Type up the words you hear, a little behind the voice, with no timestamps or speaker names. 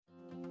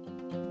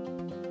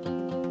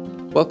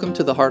Welcome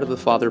to the Heart of the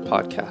Father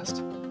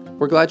podcast.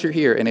 We're glad you're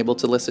here and able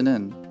to listen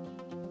in.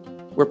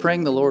 We're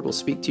praying the Lord will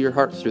speak to your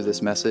heart through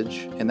this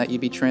message and that you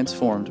be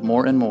transformed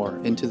more and more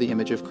into the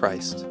image of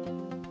Christ.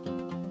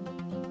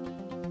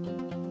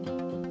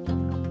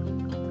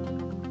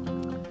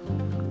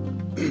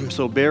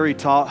 So Barry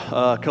taught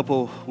a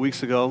couple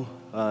weeks ago,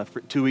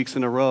 for 2 weeks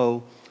in a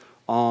row,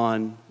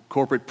 on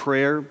corporate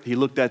prayer. He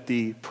looked at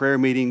the prayer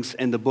meetings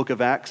in the book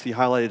of Acts. He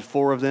highlighted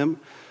 4 of them.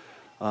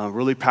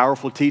 Really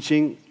powerful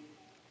teaching.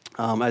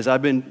 As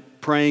I've been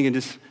praying and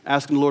just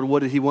asking the Lord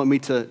what did he want me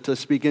to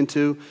speak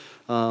into,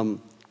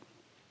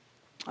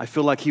 I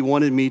feel like he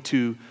wanted me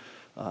to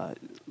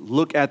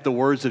look at the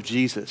words of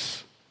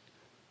Jesus.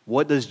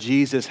 What does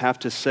Jesus have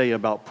to say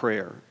about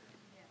prayer?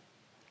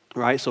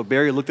 Right, so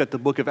Barry looked at the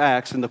book of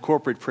Acts and the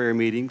corporate prayer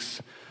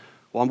meetings.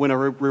 Well, I'm going to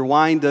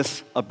rewind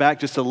us back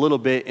just a little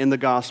bit in the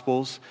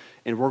Gospels,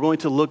 and we're going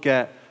to look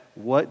at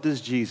what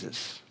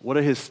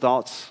are his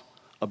thoughts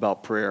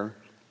about prayer?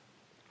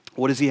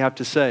 What does he have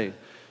to say?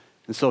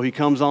 And so he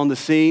comes on the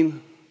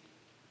scene,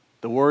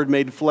 the Word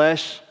made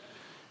flesh,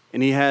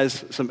 and he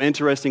has some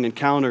interesting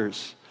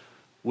encounters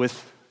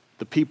with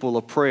the people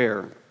of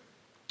prayer.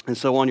 And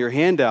so on your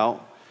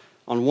handout,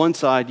 on one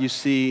side you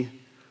see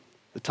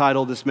the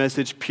title of this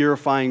message,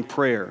 Purifying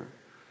Prayer.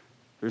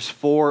 There's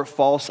 4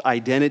 false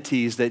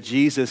identities that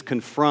Jesus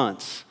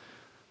confronts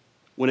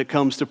when it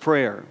comes to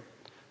prayer.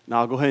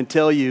 Now I'll go ahead and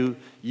tell you,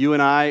 you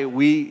and I,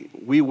 we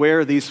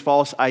wear these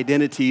false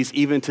identities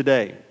even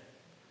today.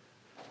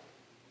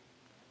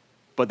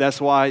 But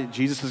that's why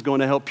Jesus is going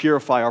to help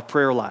purify our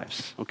prayer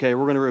lives. Okay,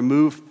 we're going to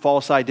remove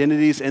false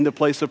identities in the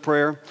place of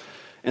prayer.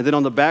 And then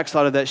on the back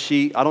side of that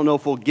sheet, I don't know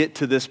if we'll get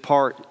to this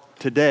part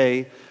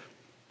today,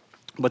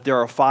 but there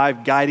are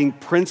 5 guiding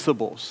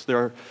principles. There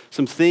are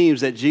some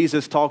themes that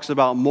Jesus talks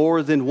about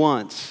more than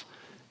once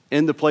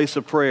in the place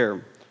of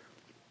prayer.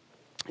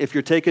 If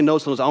you're taking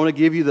notes on those, I want to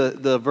give you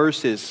the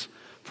verses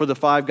for the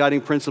 5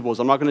 guiding principles.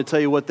 I'm not going to tell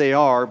you what they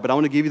are, but I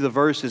want to give you the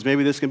verses.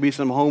 Maybe this can be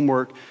some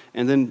homework,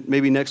 and then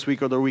maybe next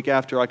week or the week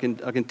after I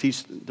can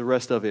teach the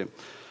rest of it.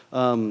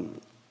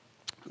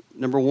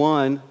 Number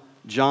 1,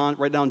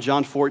 write down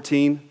John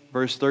 14,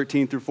 verse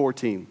 13 through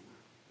 14.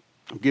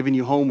 I'm giving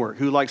you homework.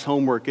 Who likes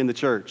homework in the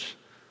church?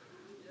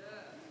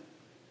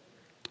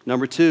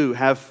 Number 2,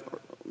 I was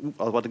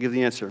about to give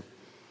the answer.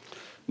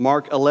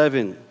 Mark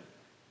 11,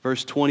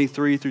 verse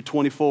 23 through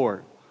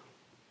 24.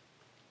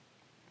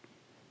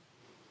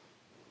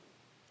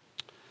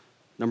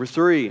 Number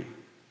 3,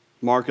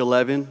 Mark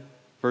 11,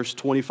 verse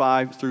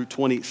 25 through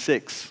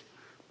 26.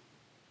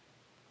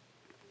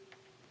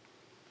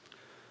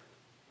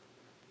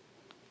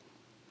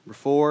 Number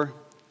 4,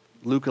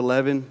 Luke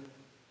 11,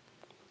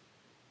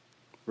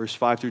 verse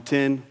 5 through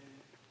 10.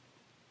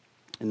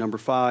 And number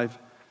 5,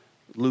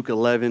 Luke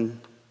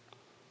 11,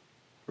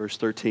 verse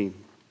 13.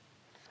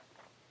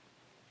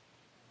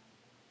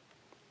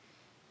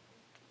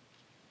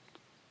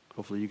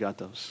 Hopefully you got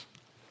those.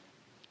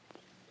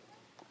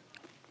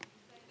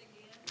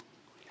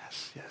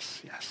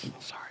 Yes.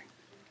 Sorry.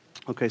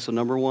 Okay, so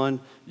number 1,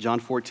 John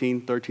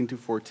 14, 13 to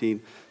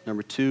 14.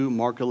 Number 2,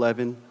 Mark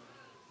 11,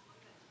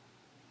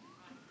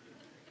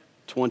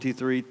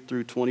 23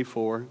 through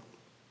 24.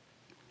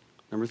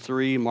 Number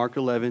 3, Mark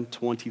 11,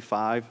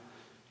 25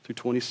 through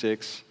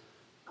 26.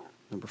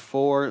 Number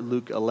 4,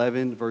 Luke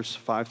 11, verse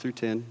 5 through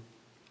 10.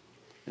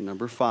 And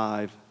number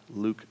 5,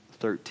 Luke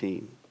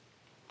 13.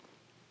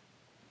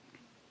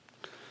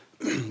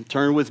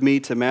 Turn with me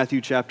to Matthew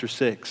chapter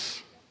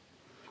 6.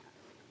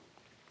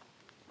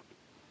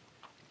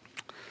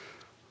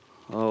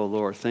 Oh,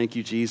 Lord, thank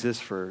you, Jesus,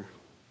 for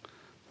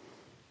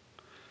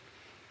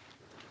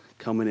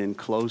coming in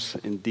close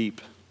and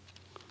deep.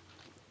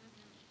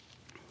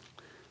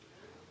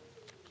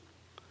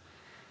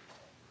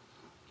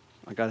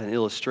 I got an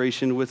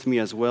illustration with me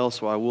as well,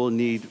 so I will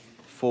need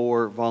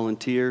 4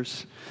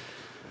 volunteers.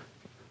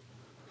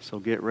 So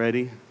get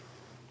ready.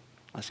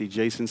 I see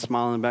Jason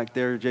smiling back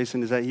there.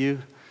 Jason, is that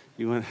you?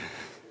 You want?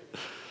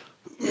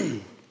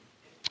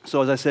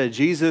 So as I said,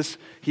 Jesus,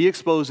 he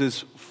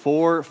exposes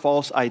 4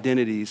 false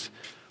identities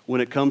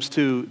when it comes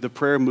to the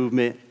prayer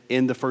movement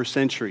in the first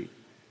century.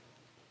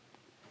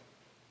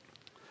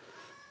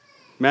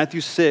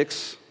 Matthew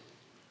 6,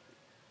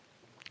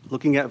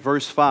 looking at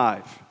verse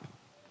 5.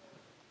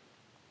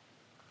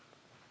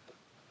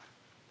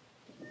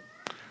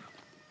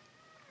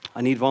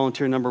 I need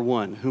volunteer number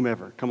 1,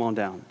 whomever, come on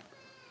down.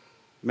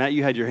 Matt,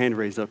 you had your hand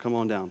raised up, come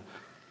on down.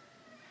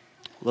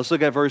 Let's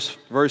look at verse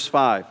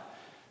 5.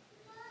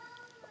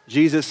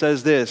 Jesus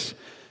says this,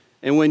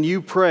 "And when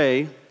you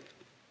pray,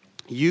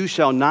 you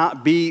shall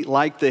not be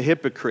like the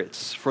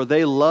hypocrites, for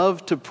they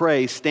love to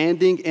pray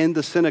standing in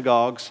the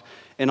synagogues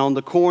and on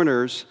the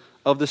corners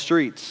of the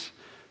streets,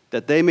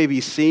 that they may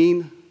be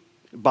seen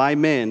by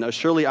men.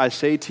 Surely I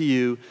say to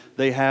you,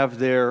 they have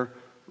their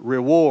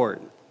reward."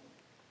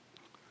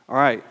 All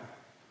right,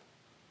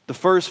 the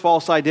first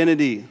false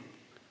identity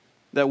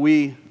that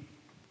we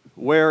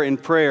wear in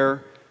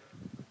prayer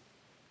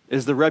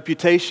is the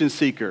reputation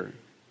seeker.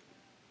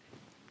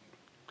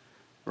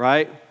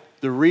 Right?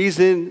 The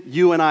reason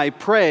you and I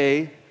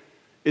pray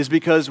is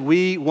because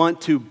we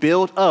want to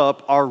build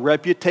up our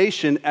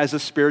reputation as a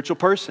spiritual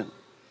person.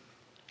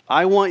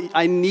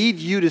 I need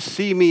you to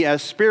see me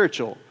as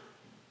spiritual.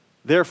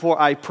 Therefore,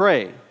 I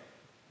pray.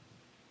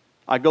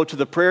 I go to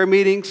the prayer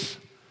meetings,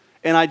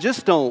 and I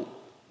just don't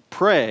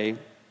pray.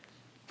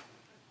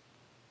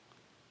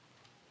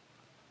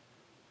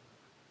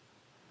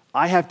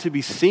 I have to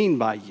be seen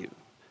by you.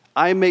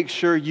 I make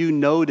sure you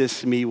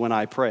notice me when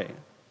I pray.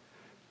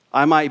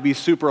 I might be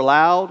super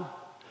loud.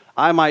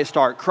 I might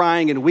start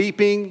crying and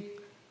weeping.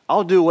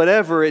 I'll do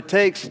whatever it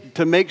takes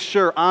to make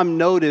sure I'm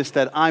noticed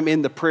that I'm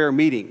in the prayer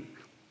meeting.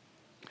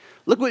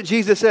 Look what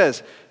Jesus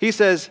says. He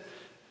says,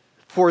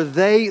 for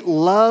they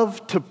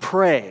love to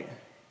pray.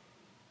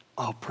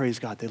 Oh, praise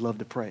God, they love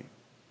to pray.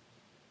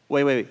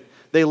 Wait.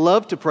 They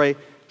love to pray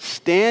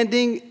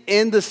standing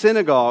in the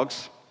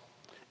synagogues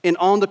and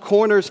on the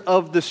corners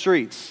of the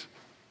streets.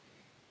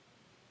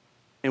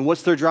 And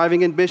what's their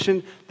driving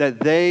ambition? That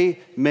they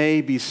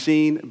may be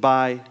seen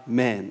by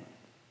men.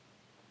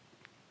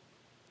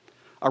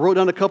 I wrote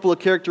down a couple of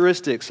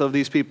characteristics of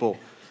these people.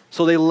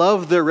 So they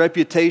love their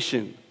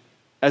reputation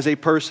as a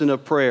person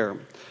of prayer.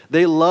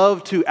 They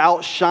love to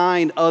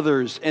outshine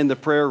others in the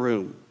prayer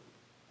room.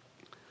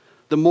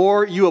 The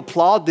more you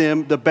applaud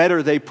them, the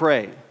better they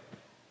pray.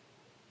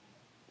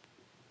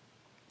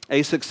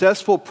 A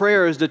successful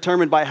prayer is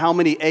determined by how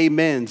many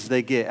amens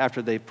they get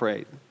after they've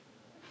prayed.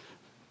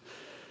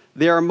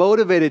 They are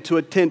motivated to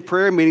attend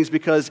prayer meetings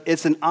because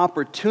it's an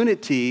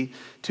opportunity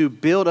to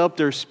build up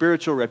their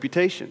spiritual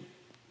reputation.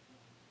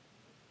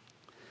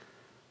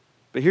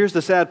 But here's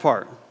the sad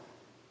part.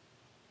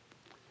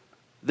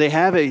 They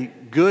have a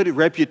good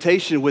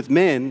reputation with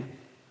men,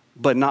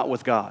 but not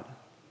with God.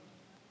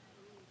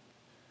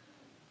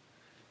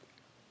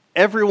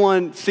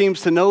 Everyone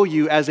seems to know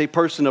you as a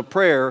person of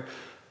prayer,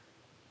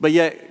 but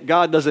yet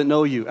God doesn't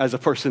know you as a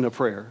person of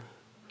prayer.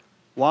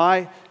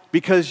 Why?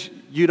 Because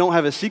you don't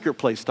have a secret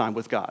place time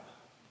with God.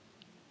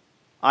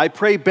 I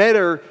pray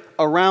better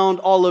around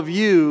all of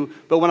you,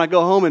 but when I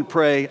go home and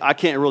pray, I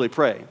can't really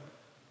pray.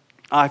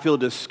 I feel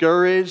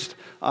discouraged.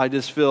 I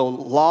just feel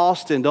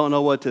lost and don't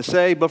know what to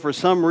say. But for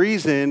some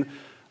reason,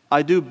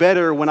 I do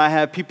better when I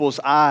have people's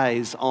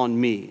eyes on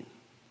me.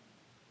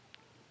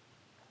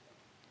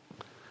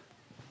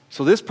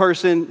 So this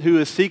person who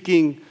is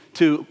seeking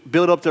to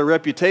build up their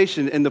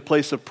reputation in the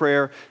place of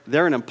prayer,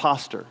 they're an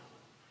imposter.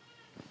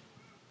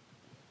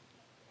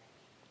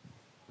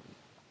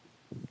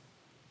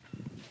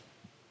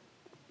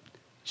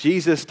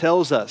 Jesus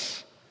tells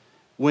us,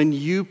 when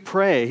you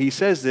pray, he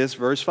says this,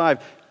 verse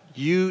 5,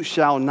 you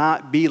shall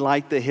not be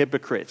like the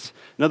hypocrites.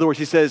 In other words,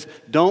 he says,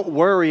 don't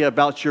worry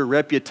about your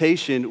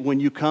reputation when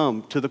you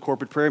come to the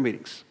corporate prayer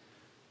meetings.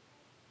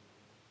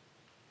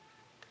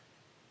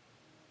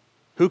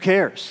 Who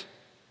cares?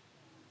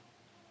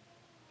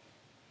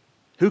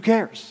 Who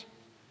cares?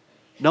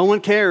 No one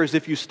cares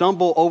if you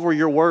stumble over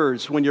your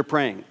words when you're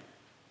praying.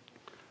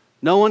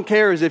 No one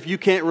cares if you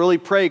can't really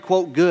pray,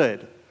 quote,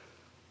 good.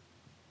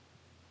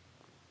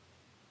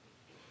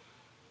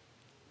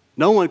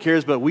 No one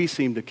cares, but we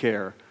seem to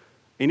care.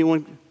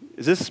 Anyone?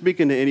 Is this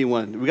speaking to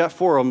anyone? We got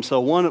 4 of them, so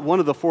one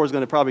of the 4 is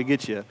going to probably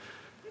get you.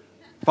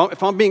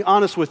 If I'm being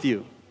honest with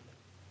you,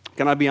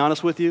 can I be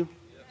honest with you?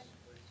 Yes.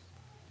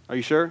 Are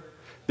you sure?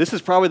 This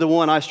is probably the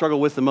one I struggle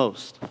with the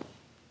most.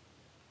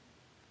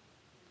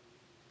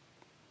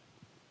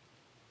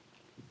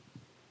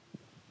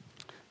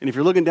 And if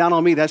you're looking down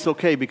on me, that's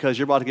okay because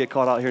you're about to get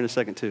caught out here in a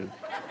second too.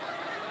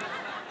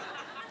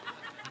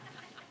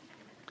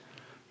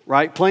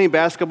 Right? Playing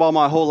basketball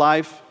my whole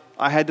life,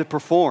 I had to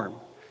perform.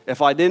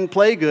 If I didn't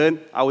play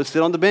good, I would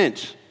sit on the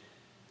bench.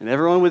 And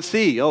everyone would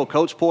see, oh,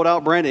 coach pulled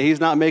out Brandon. He's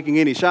not making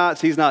any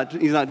shots. He's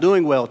not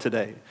doing well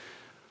today.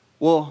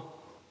 Well,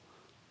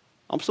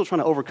 I'm still trying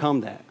to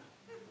overcome that.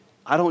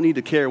 I don't need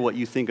to care what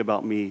you think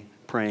about me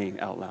praying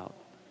out loud.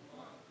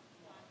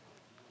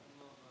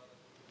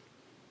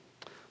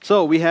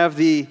 So we have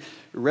the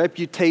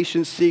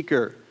reputation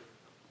seeker.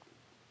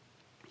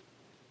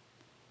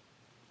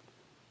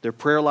 Their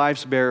prayer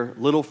lives bear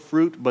little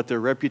fruit, but their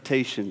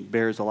reputation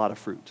bears a lot of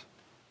fruit.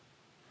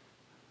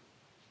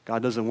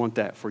 God doesn't want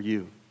that for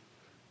you.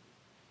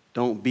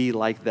 Don't be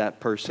like that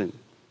person.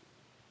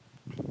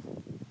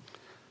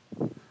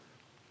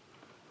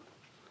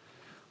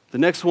 The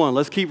next one,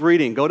 let's keep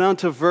reading. Go down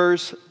to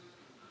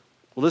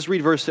let's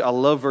read verse 6. I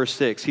love verse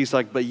 6. He's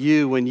like, but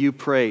you, when you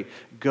pray,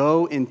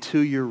 go into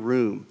your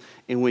room,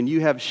 and when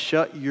you have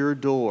shut your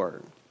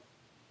door,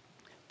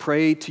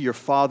 pray to your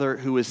Father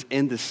who is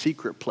in the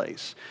secret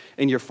place,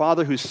 and your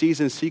Father who sees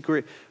in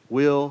secret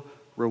will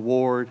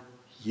reward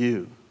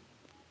you.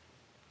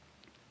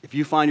 If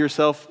you find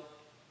yourself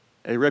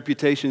a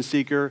reputation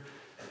seeker,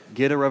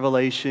 get a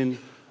revelation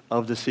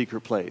of the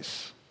secret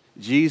place.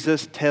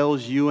 Jesus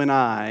tells you and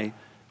I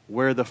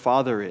where the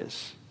Father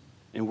is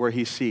and where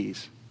he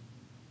sees.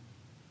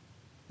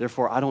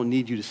 Therefore, I don't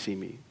need you to see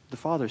me. The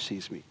Father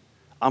sees me.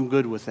 I'm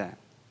good with that.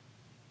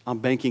 I'm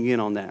banking in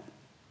on that.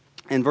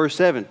 In verse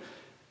 7,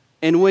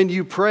 And when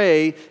you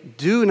pray,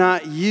 do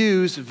not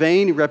use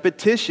vain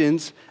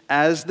repetitions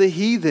as the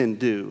heathen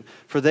do,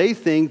 for they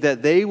think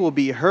that they will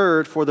be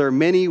heard for their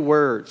many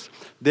words.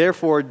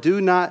 Therefore, do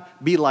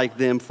not be like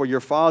them, for your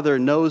Father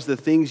knows the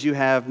things you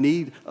have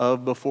need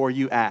of before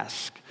you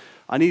ask.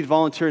 I need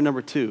volunteer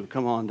number 2.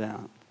 Come on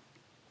down.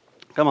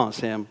 Come on,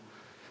 Sam.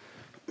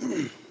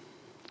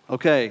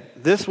 Okay,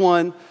 this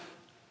one.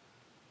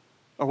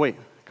 Oh, wait.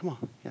 Come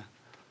on. Yeah.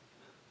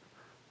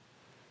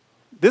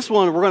 This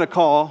one we're going to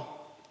call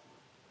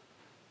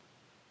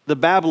the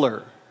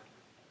babbler.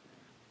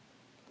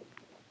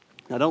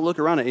 Now, don't look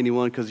around at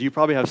anyone, because you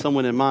probably have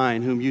someone in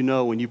mind whom you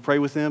know when you pray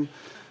with them,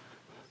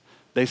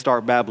 they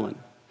start babbling.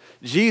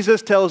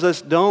 Jesus tells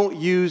us don't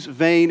use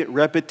vain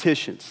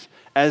repetitions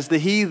as the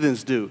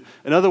heathens do.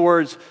 In other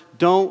words,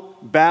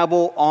 don't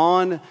babble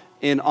on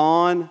and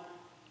on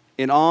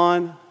and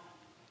on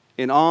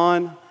and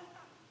on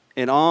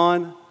and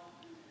on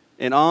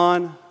and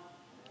on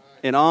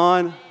and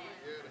on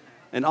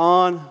and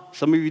on.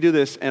 Some of you do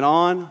this, and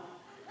on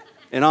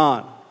and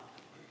on.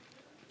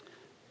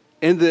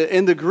 In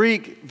the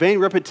Greek, vain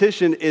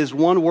repetition is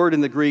one word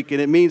in the Greek,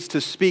 and it means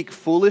to speak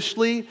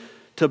foolishly,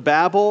 to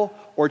babble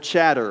or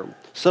chatter.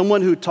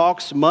 Someone who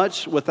talks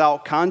much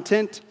without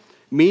content,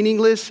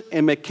 meaningless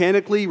and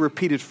mechanically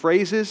repeated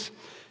phrases,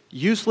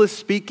 useless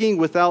speaking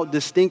without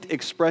distinct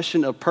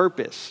expression of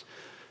purpose.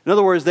 In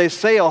other words, they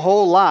say a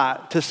whole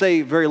lot to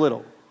say very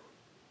little.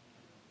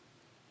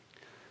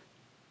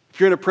 If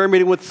you're in a prayer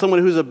meeting with someone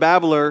who's a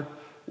babbler,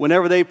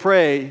 whenever they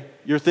pray,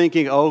 you're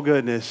thinking, oh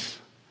goodness,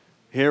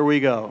 here we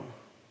go.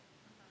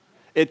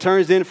 It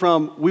turns in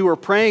from we were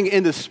praying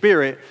in the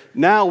Spirit,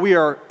 now we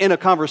are in a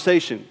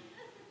conversation.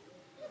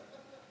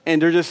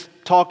 And they're just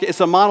talking,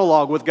 it's a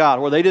monologue with God,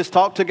 where they just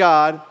talk to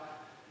God,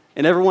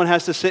 and everyone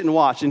has to sit and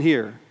watch and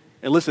hear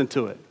and listen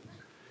to it.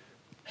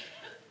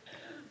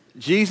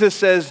 Jesus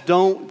says,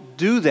 don't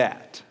do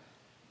that.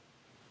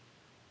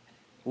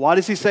 Why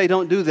does he say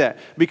don't do that?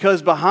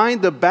 Because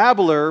behind the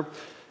babbler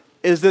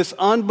is this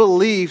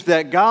unbelief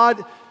that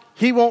God,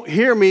 he won't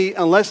hear me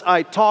unless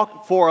I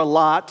talk for a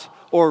lot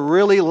or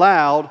really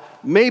loud.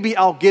 Maybe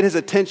I'll get his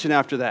attention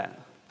after that.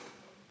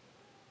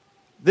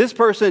 This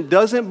person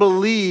doesn't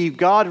believe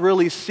God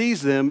really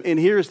sees them and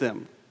hears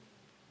them.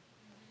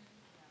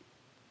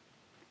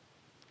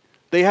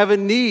 They have a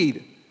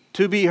need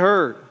to be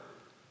heard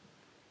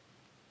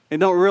and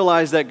don't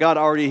realize that God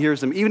already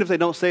hears them, even if they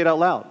don't say it out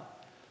loud.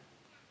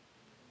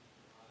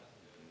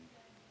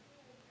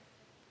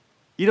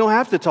 You don't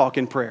have to talk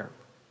in prayer.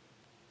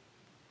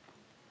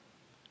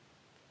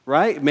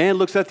 Right? Man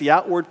looks at the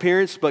outward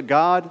appearance, but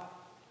God.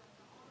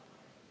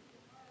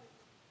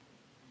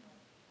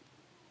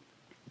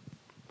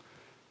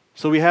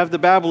 So we have the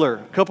babbler.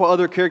 A couple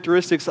other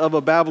characteristics of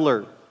a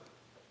babbler.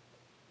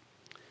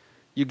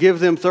 You give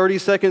them 30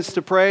 seconds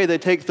to pray, they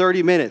take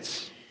 30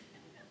 minutes.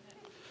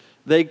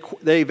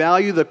 They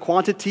value the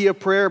quantity of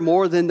prayer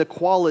more than the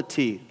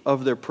quality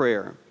of their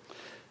prayer.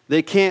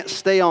 They can't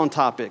stay on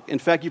topic. In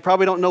fact, you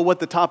probably don't know what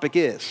the topic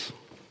is.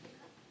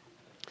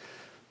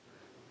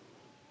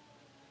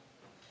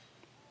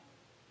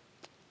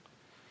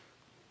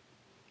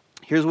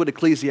 Here's what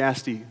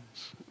Ecclesiastes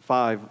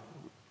 5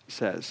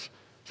 says.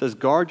 It says,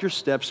 guard your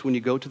steps when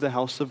you go to the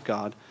house of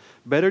God.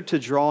 Better to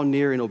draw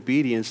near in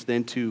obedience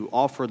than to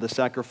offer the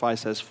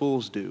sacrifice as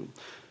fools do.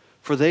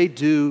 For they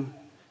do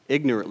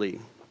ignorantly.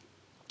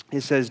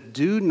 It says,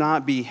 do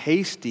not be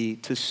hasty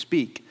to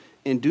speak,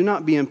 and do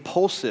not be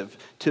impulsive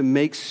to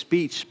make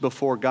speech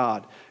before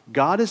God.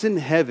 God is in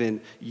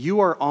heaven, you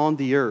are on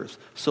the earth,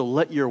 so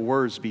let your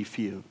words be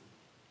few.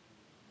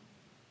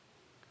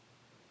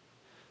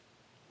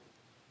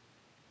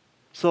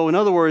 So in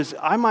other words,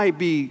 I might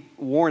be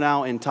worn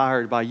out and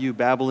tired by you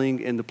babbling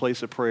in the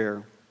place of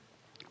prayer.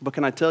 But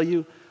can I tell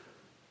you,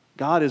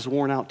 God is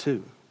worn out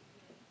too.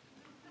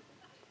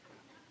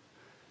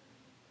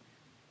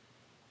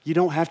 You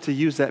don't have to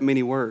use that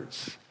many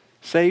words.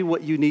 Say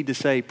what you need to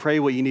say, pray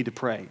what you need to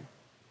pray.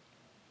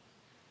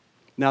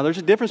 Now there's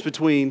a difference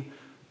between,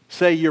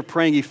 say you're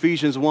praying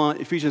Ephesians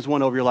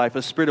 1 over your life,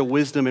 a spirit of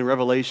wisdom and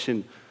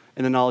revelation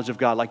and the knowledge of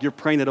God, like you're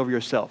praying it over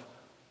yourself.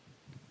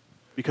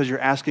 Because you're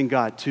asking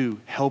God to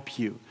help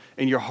you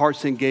and your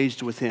heart's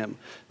engaged with him.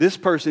 This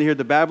person here,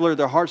 the babbler,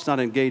 their heart's not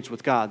engaged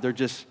with God. They're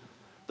just,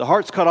 the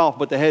heart's cut off,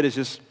 but the head is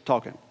just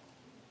talking.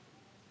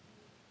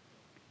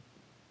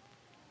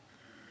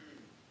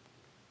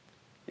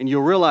 And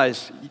you'll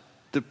realize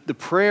the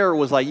prayer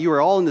was like you were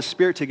all in the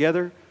Spirit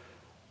together,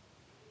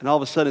 and all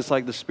of a sudden it's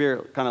like the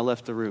Spirit kind of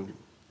left the room.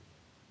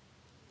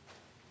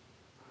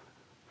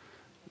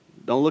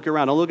 Don't look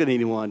around. Don't look at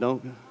anyone.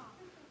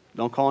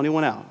 Don't call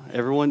anyone out.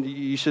 Everyone,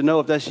 you should know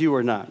if that's you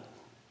or not.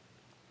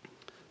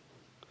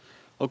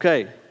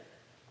 Okay.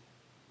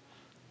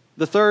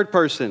 The third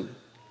person.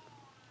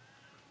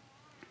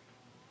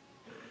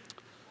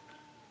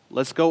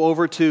 Let's go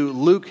over to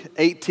Luke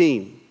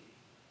 18.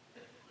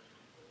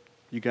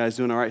 You guys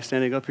doing all right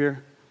standing up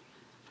here?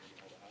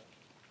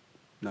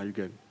 No, you're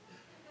good.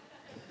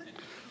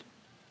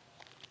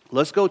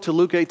 Let's go to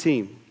Luke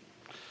 18.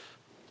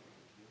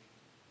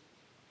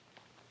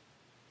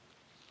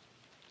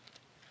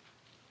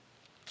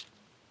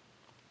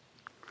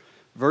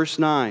 Verse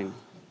 9.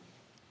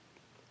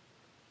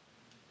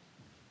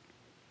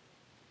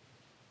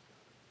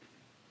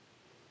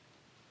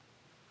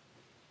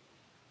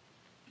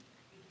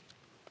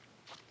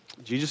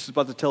 Jesus is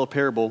about to tell a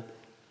parable.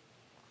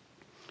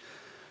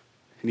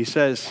 And he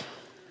says,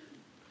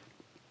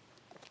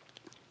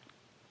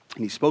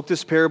 and he spoke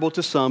this parable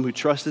to some who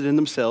trusted in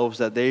themselves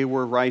that they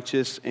were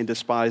righteous and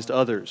despised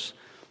others.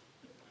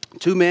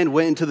 2 men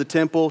went into the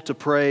temple to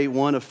pray,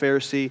 one a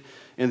Pharisee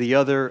and the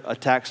other a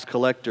tax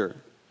collector.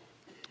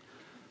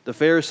 The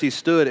Pharisee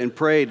stood and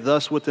prayed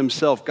thus with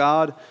himself,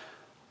 God,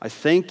 I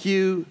thank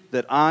you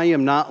that I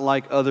am not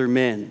like other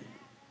men,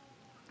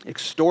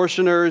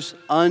 extortioners,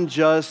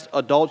 unjust,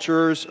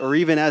 adulterers, or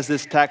even as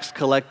this tax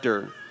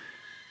collector.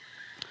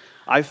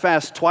 I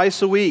fast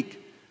twice a week.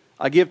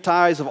 I give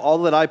tithes of all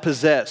that I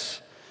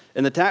possess.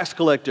 And the tax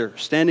collector,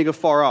 standing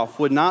afar off,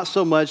 would not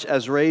so much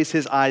as raise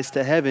his eyes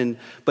to heaven,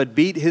 but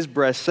beat his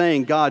breast,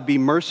 saying, God, be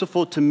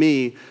merciful to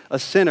me, a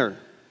sinner.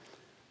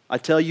 I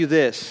tell you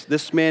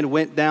this man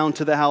went down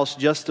to the house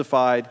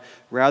justified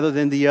rather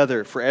than the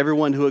other. For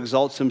everyone who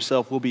exalts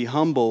himself will be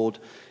humbled,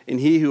 and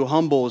he who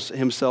humbles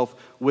himself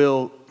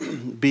will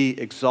be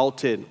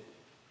exalted.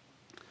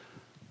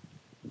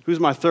 Who's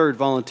my third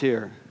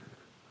volunteer?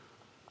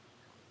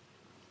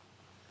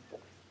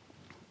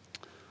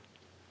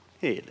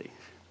 Haley.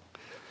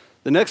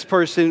 The next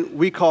person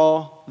we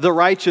call the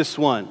righteous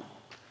one.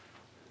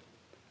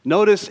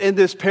 Notice in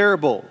this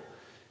parable,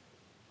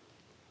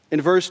 in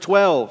verse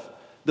 12,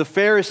 the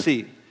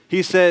Pharisee,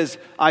 he says,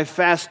 I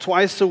fast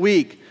twice a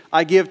week.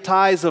 I give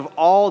tithes of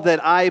all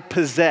that I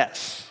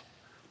possess.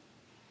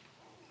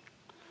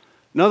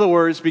 In other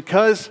words,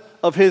 because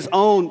of his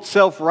own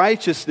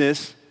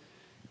self-righteousness,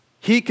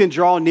 he can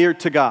draw near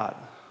to God.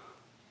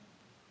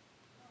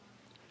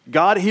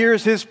 God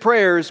hears his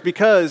prayers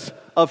because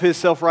of his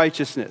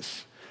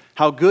self-righteousness.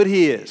 How good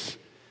he is.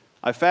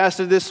 I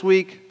fasted this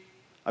week.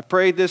 I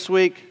prayed this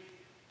week.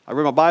 I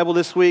read my Bible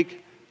this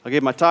week. I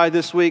gave my tithe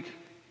this week.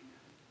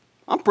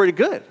 I'm pretty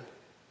good.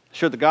 I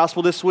shared the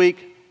gospel this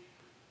week.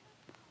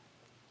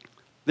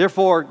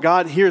 Therefore,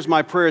 God hears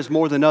my prayers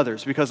more than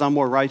others because I'm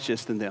more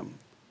righteous than them.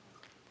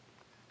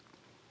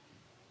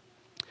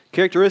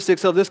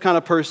 Characteristics of this kind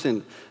of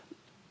person.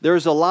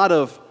 There's a lot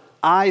of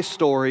I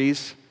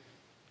stories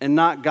and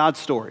not God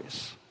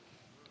stories.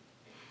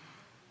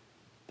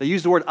 They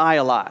use the word I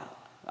a lot.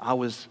 I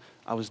was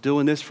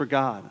doing this for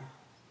God.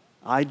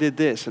 I did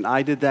this and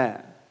I did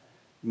that.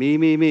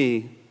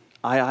 Me,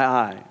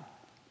 I.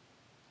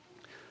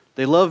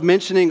 They love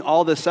mentioning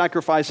all the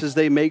sacrifices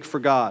they make for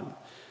God.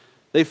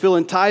 They feel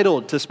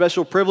entitled to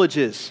special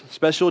privileges,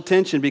 special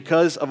attention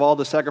because of all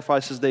the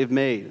sacrifices they've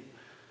made.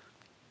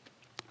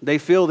 They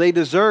feel they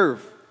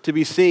deserve to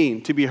be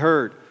seen, to be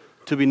heard,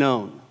 to be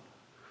known.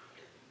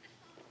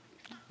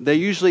 They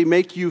usually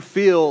make you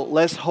feel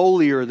less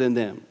holier than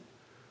them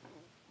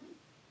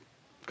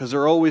because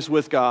they're always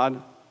with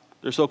God.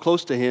 They're so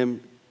close to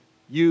Him,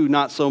 you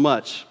not so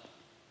much.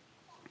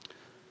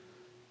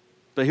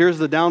 But here's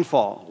the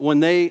downfall. When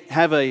they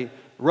have a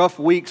rough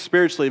week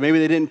spiritually, maybe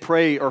they didn't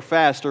pray or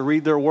fast or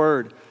read their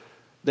word,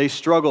 they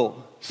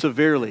struggle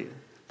severely.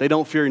 They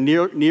don't feel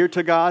near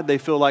to God. They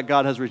feel like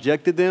God has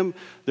rejected them.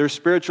 Their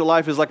spiritual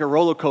life is like a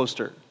roller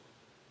coaster.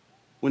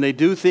 When they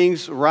do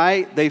things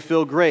right, they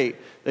feel great.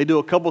 They do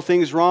a couple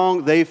things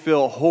wrong, they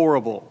feel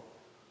horrible.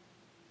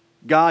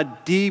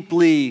 God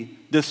deeply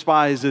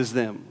despises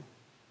them.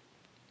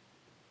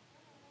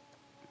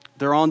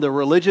 They're on the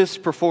religious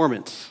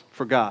performance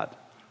for God.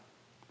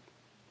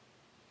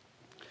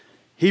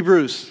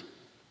 Hebrews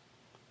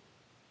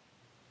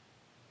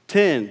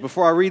 10,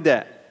 before I read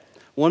that,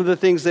 one of the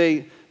things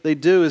they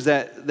do is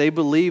that they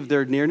believe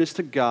their nearness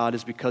to God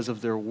is because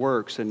of their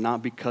works and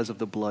not because of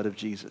the blood of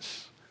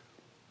Jesus.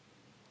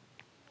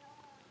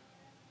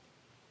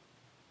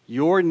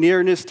 Your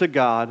nearness to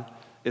God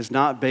is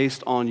not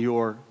based on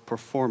your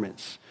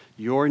performance.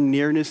 Your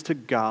nearness to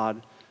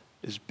God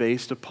is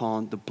based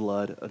upon the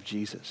blood of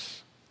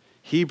Jesus.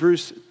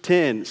 Hebrews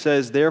 10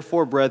 says,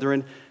 therefore,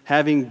 brethren,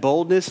 having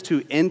boldness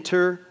to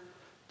enter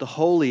the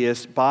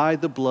holiest by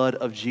the blood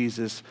of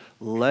Jesus,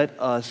 let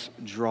us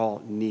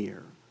draw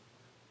near.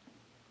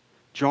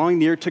 Drawing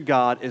near to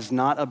God is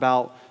not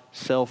about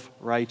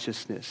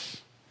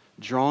self-righteousness.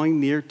 Drawing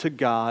near to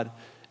God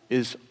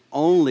is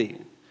only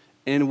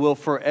and will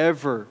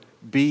forever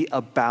be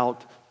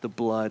about the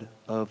blood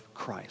of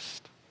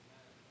Christ.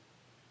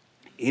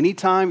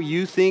 Anytime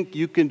you think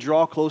you can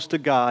draw close to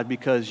God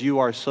because you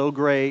are so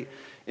great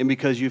and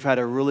because you've had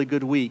a really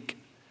good week,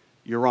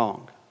 you're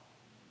wrong.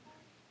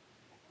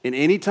 And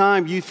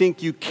anytime you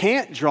think you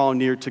can't draw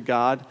near to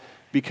God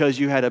because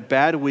you had a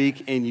bad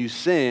week and you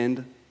sinned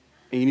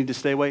and you need to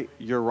stay away,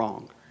 you're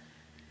wrong.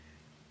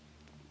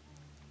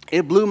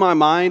 It blew my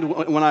mind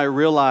when I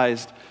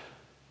realized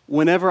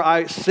whenever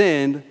I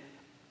sinned,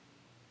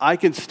 I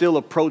can still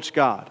approach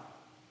God.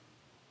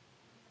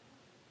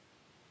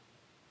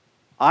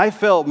 I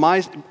felt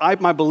my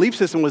belief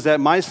system was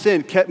that my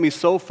sin kept me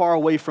so far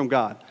away from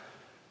God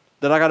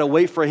that I got to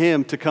wait for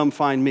Him to come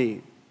find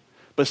me.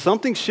 But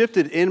something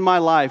shifted in my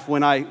life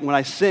when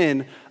I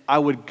sinned. I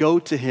would go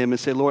to him and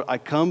say, Lord, I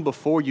come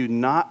before you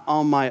not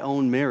on my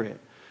own merit,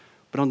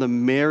 but on the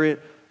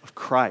merit of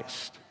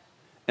Christ.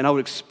 And I would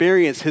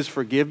experience his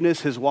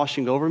forgiveness, his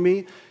washing over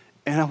me,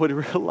 and I would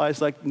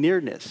realize like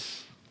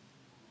nearness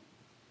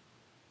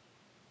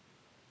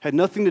had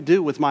nothing to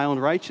do with my own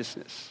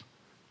righteousness.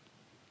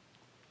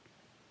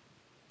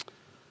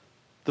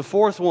 The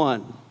fourth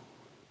one,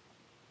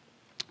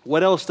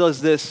 what else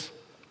does this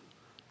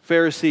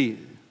Pharisee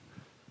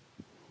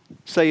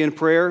say in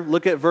prayer?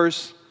 Look at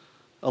verse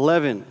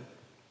 11.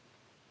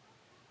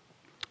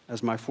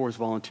 As my fourth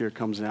volunteer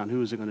comes down,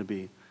 who is it going to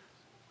be?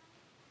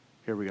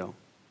 Here we go.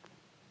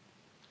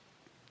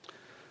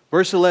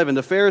 Verse 11,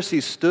 the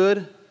Pharisee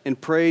stood and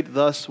prayed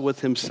thus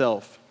with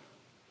himself.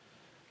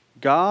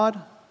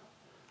 God,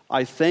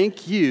 I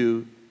thank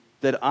you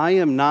that I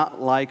am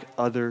not like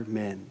other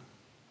men.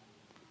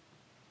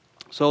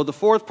 So the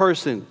fourth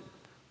person,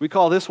 we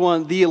call this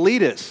one the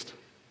elitist.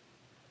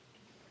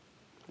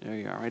 There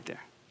you are, right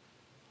there.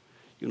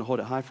 You want to hold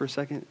it high for a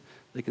second?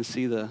 They can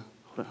see the,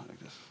 hold on, like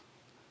this.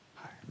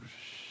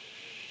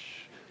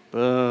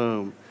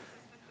 Boom.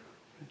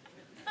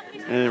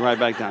 And then right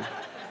back down.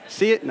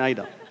 See it? Now you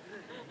don't.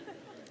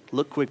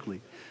 Look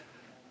quickly.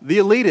 The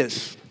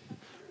elitist.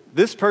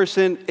 This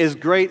person is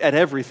great at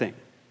everything.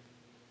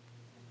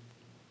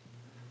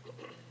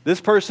 This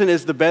person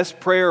is the best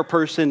prayer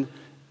person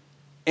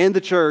in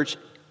the church.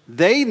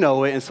 They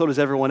know it, and so does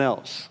everyone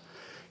else.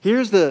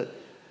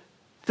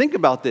 Think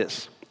about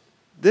this.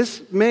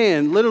 This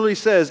man literally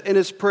says in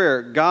his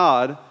prayer,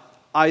 God,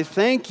 I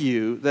thank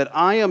you that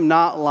I am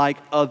not like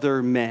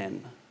other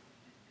men.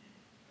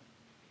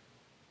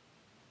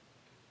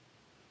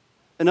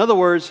 In other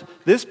words,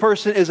 this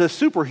person is a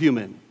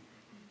superhuman.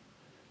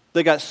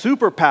 They got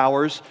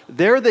superpowers.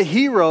 They're the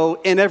hero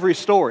in every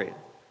story.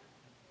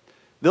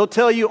 They'll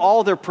tell you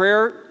all their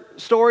prayer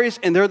stories,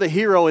 and they're the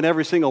hero in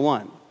every single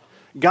one.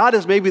 God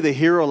is maybe the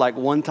hero like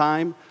one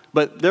time,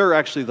 but they're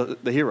actually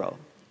the hero.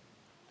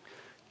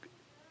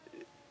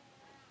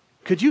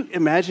 Could you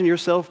imagine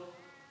yourself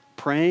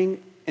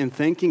praying and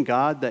thanking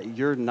God that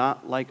you're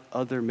not like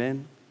other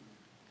men?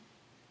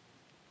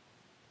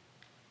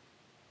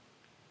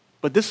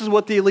 But this is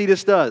what the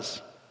elitist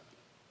does.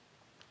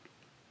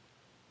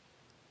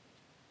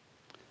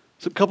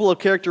 It's a couple of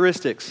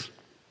characteristics.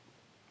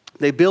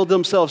 They build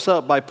themselves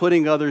up by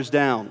putting others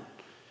down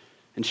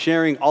and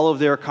sharing all of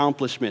their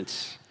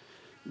accomplishments.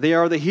 They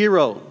are the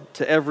hero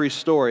to every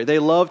story. They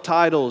love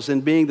titles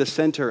and being the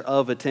center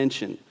of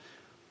attention.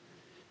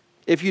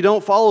 If you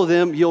don't follow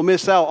them, you'll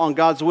miss out on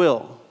God's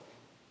will.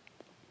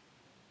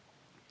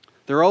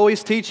 They're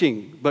always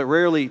teaching, but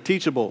rarely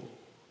teachable.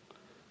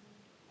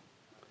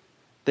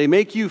 They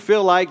make you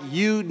feel like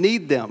you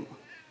need them.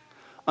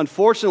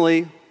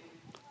 Unfortunately,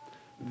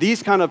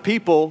 these kind of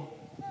people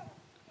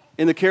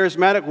in the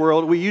charismatic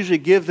world, we usually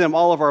give them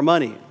all of our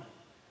money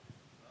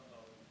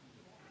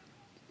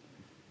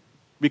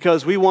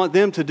because we want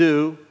them to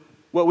do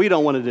what we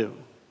don't want to do.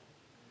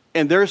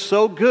 And they're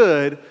so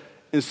good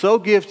and so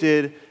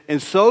gifted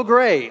and so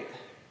great,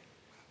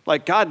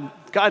 like God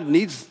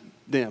needs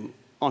them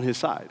on his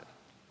side.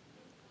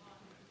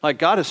 Like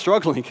God is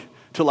struggling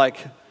to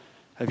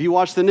have you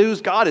watched the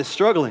news? God is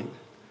struggling.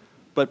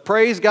 But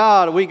praise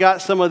God, we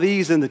got some of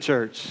these in the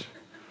church.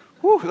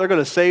 Whew, they're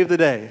going to save the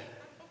day.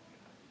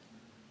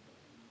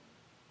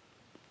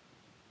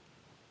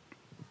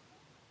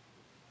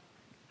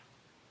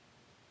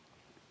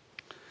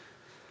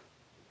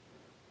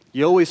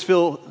 You always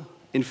feel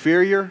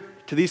inferior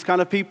to these kind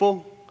of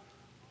people.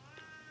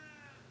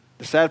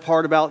 The sad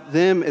part about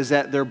them is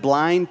that they're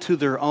blind to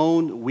their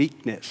own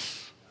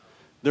weakness.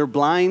 They're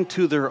blind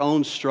to their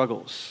own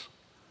struggles.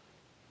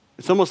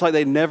 It's almost like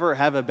they never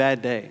have a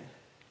bad day.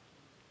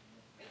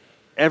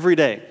 Every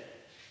day,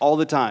 all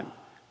the time,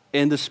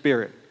 in the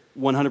Spirit,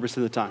 100%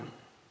 of the time.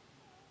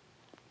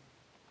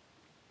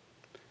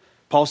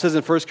 Paul says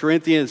in 1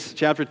 Corinthians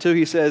chapter 2,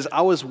 he says,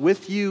 I was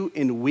with you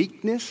in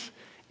weakness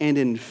and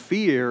in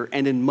fear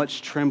and in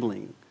much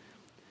trembling.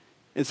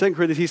 In 2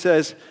 Corinthians, he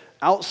says,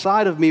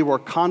 outside of me were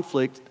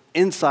conflict,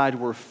 inside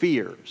were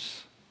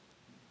fears.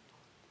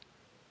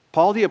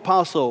 Paul the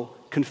apostle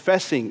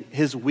confessing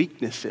his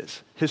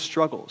weaknesses, his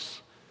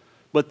struggles.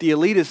 But the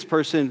elitist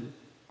person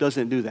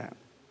doesn't do that.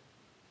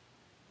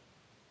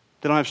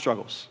 They don't have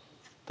struggles.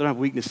 They don't have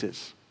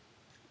weaknesses.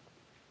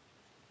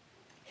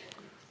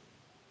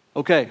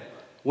 Okay,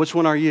 which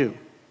one are you?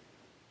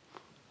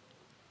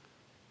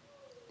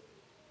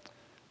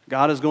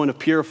 God is going to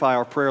purify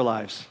our prayer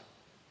lives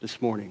this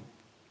morning.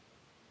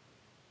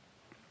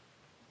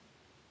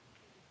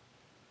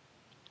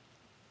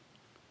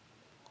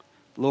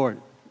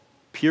 Lord,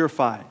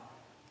 purify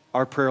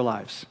our prayer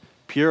lives.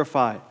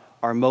 Purify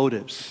our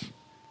motives.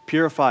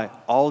 Purify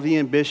all the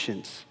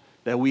ambitions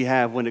that we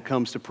have when it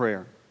comes to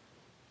prayer.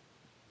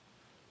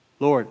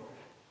 Lord,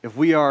 if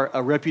we are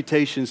a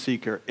reputation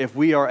seeker, if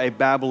we are a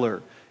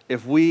babbler,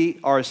 if we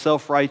are a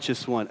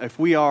self-righteous one, if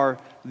we are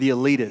the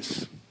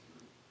elitist,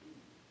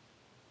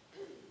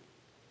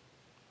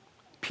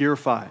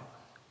 purify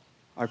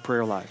our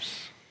prayer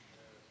lives.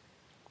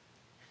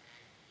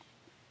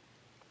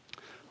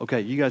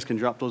 Okay, you guys can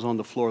drop those on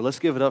the floor. Let's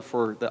give it up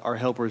for our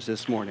helpers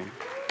this morning.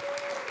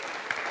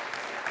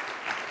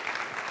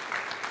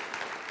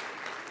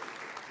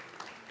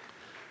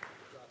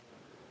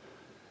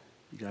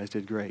 You guys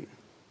did great.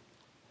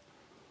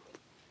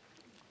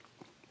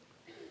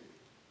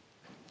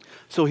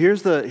 So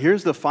here's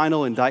the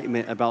final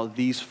indictment about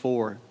these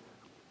 4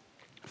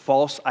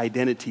 false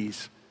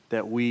identities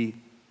that we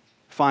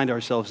find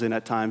ourselves in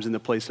at times in the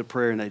place of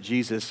prayer and that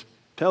Jesus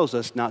tells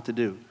us not to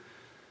do.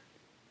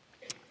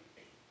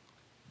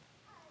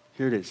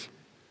 Here it is.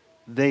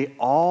 They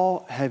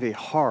all have a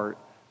heart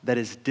that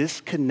is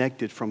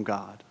disconnected from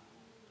God.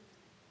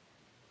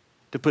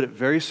 To put it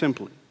very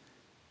simply,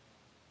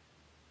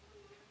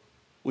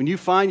 when you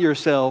find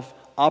yourself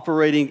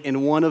operating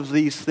in one of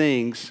these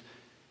things,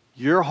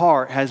 your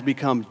heart has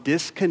become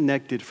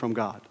disconnected from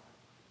God.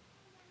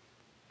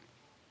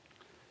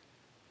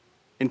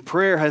 And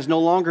prayer has no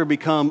longer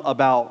become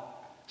about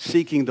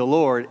seeking the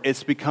Lord.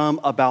 It's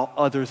become about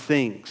other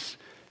things.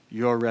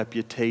 Your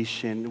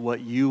reputation,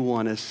 what you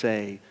want to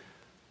say,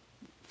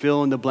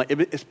 fill in the blank.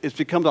 It's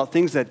become about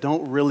things that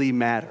don't really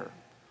matter.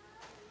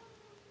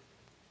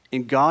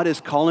 And God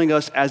is calling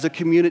us as a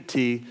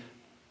community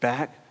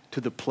back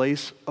to the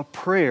place of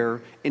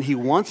prayer, and He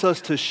wants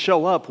us to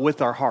show up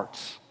with our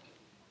hearts.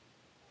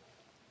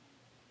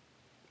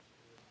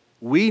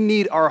 We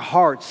need our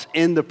hearts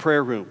in the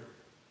prayer room.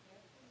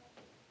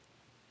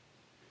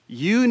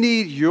 You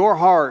need your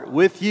heart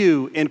with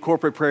you in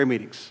corporate prayer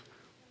meetings.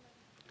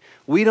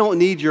 We don't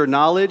need your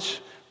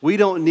knowledge. We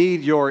don't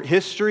need your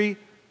history.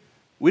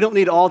 We don't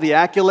need all the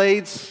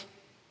accolades.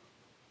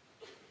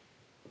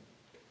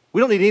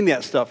 We don't need any of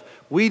that stuff.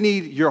 We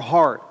need your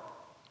heart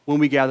when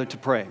we gather to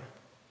pray.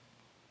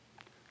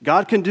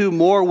 God can do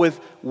more with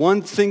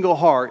one single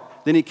heart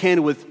than He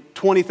can with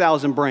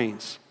 20,000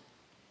 brains.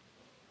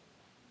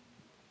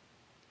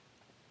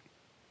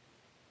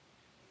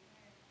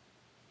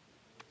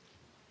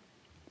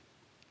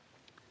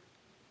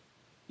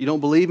 You don't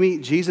believe me?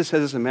 Jesus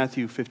says this in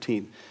Matthew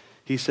 15.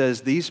 He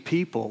says, these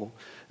people,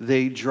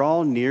 they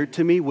draw near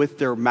to me with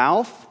their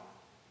mouth.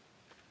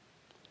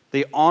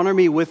 They honor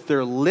me with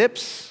their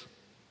lips.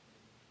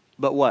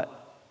 But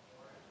what?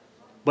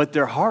 But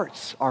their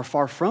hearts are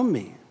far from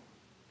me.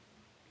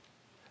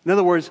 In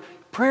other words,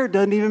 prayer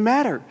doesn't even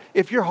matter.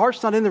 If your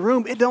heart's not in the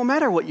room, it don't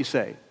matter what you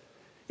say.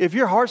 If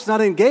your heart's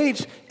not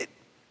engaged, it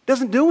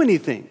doesn't do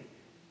anything.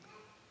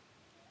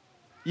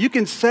 You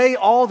can say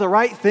all the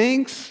right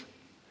things,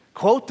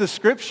 quote the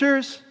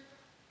scriptures.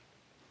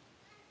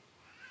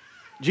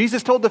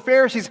 Jesus told the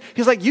Pharisees,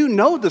 He's like, you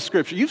know the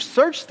scripture, you've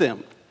searched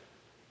them.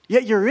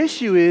 Yet your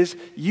issue is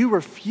you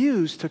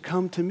refuse to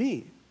come to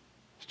me.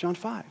 It's John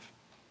 5.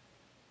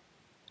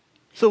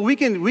 So we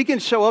can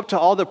show up to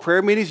all the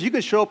prayer meetings. You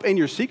can show up in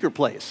your secret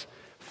place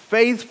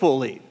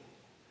faithfully.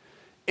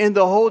 And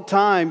the whole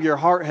time your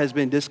heart has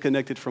been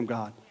disconnected from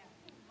God.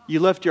 You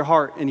left your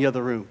heart in the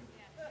other room.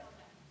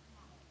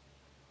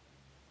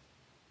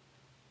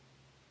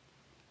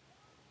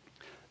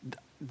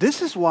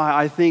 This is why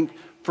I think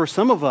for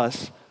some of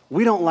us,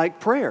 we don't like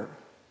prayer.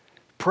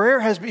 Prayer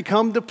has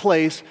become the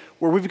place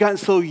where we've gotten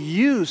so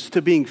used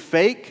to being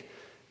fake,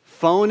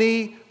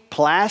 phony,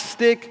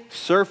 plastic,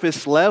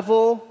 surface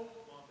level.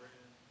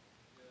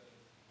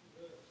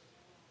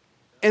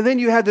 And then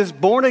you have this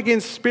born-again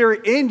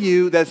spirit in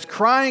you that's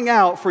crying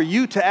out for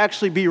you to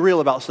actually be real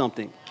about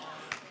something.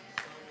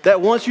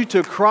 That wants you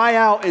to cry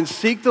out and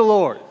seek the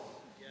Lord.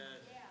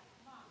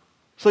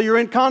 So you're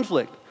in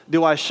conflict.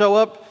 Do I show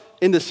up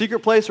in the secret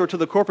place or to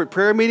the corporate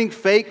prayer meeting,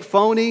 fake,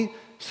 phony,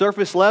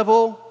 surface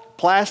level,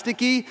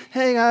 plasticky?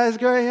 Hey guys,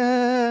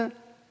 great.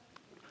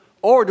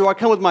 Or do I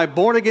come with my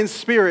born-again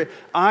spirit?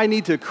 I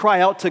need to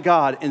cry out to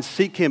God and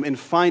seek Him and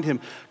find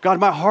Him. God,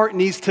 my heart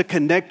needs to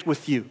connect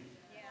with you.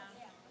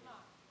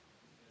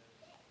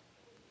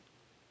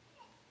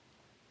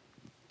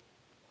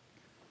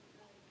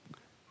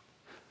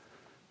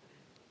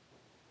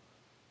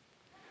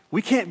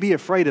 We can't be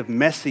afraid of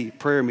messy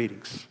prayer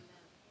meetings.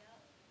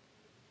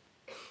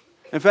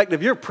 In fact,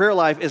 if your prayer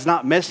life is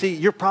not messy,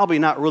 you're probably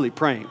not really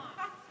praying.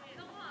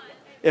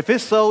 If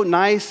it's so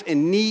nice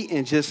and neat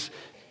and just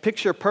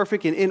picture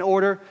perfect and in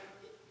order,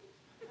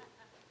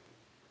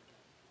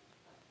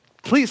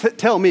 please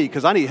tell me,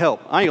 because I need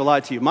help. I ain't gonna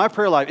lie to you. My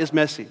prayer life is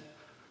messy.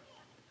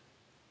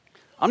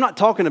 I'm not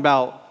talking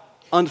about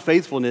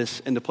unfaithfulness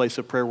in the place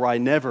of prayer where I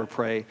never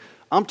pray.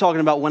 I'm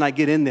talking about when I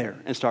get in there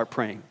and start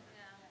praying.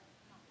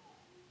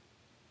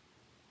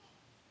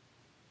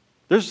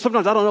 There's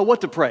sometimes I don't know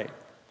what to pray.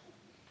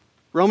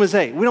 Romans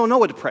 8, we don't know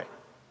what to pray.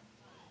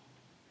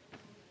 You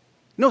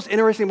know what's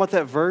interesting about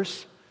that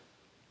verse?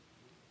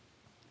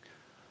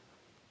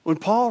 When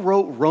Paul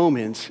wrote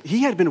Romans,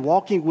 he had been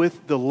walking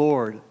with the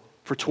Lord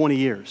for 20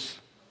 years.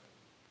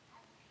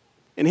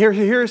 And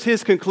here's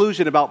his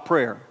conclusion about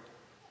prayer.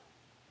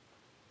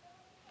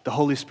 The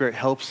Holy Spirit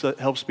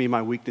helps me in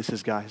my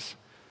weaknesses, guys.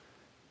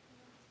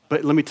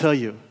 But let me tell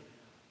you,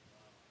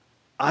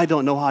 I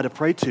don't know how to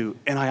pray to,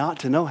 and I ought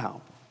to know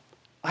how.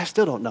 I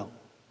still don't know.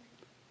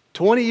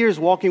 20 years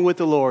walking with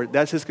the Lord,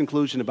 that's his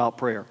conclusion about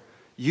prayer.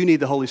 You need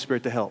the Holy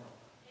Spirit to help.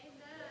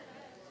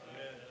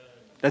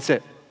 That's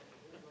it.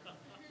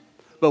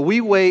 But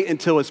we wait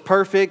until it's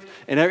perfect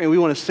and we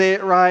want to say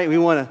it right.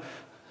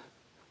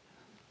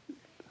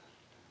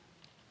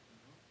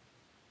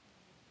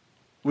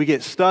 We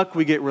get stuck,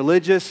 we get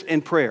religious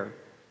in prayer.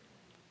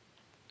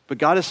 But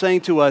God is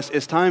saying to us,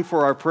 it's time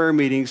for our prayer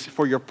meetings,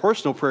 for your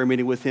personal prayer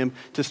meeting with him,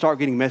 to start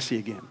getting messy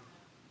again.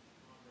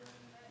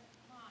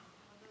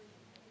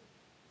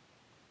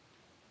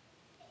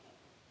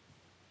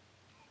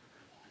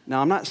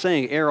 Now, I'm not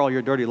saying air all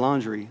your dirty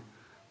laundry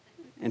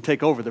and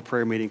take over the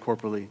prayer meeting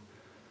corporately.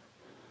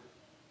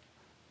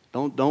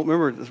 Don't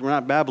remember, we're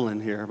not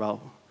babbling here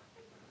about.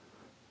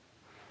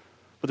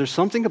 But there's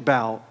something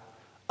about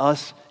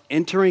us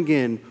entering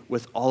in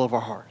with all of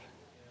our heart.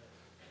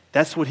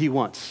 That's what he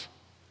wants.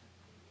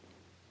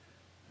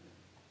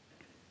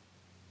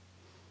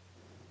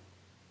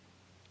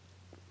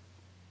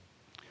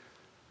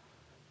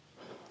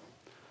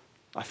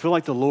 I feel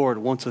like the Lord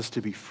wants us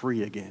to be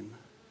free again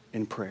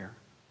in prayer.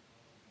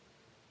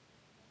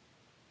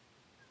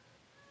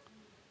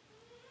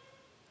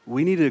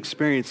 We need to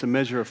experience a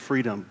measure of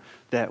freedom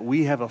that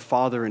we have a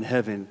Father in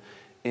heaven,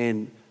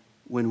 and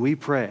when we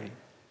pray,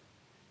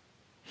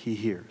 he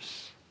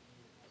hears.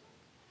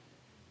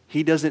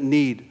 He doesn't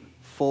need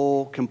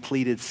full,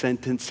 completed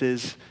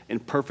sentences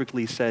and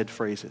perfectly said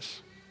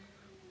phrases.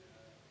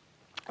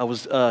 I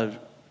was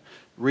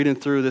reading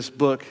through this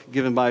book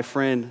given by a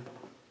friend,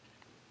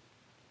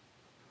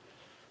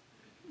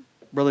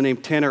 brother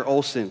named Tanner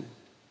Olson.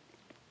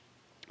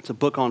 It's a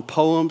book on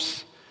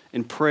poems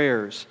and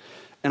prayers.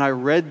 And I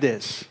read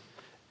this,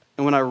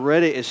 and when I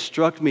read it, it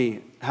struck me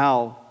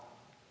how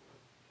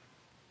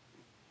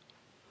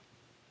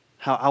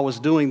I was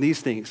doing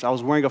these things. I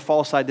was wearing a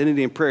false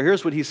identity in prayer.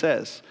 Here's what he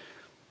says.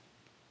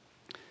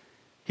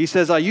 He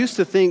says, I used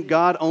to think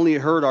God only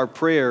heard our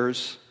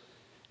prayers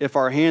if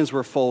our hands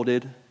were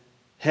folded,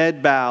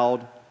 head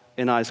bowed,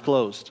 and eyes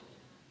closed.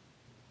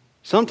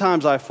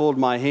 Sometimes I fold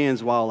my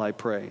hands while I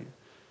pray.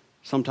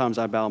 Sometimes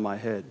I bow my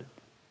head.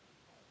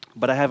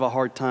 But I have a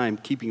hard time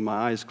keeping my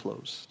eyes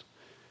closed.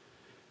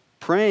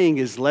 Praying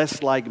is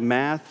less like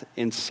math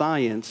and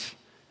science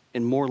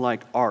and more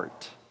like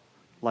art,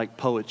 like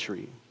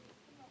poetry.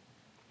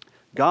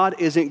 God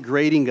isn't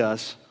grading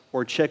us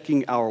or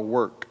checking our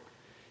work.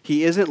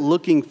 He isn't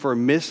looking for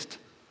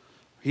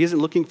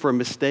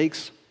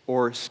mistakes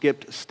or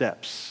skipped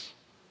steps.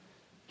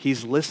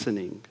 He's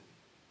listening.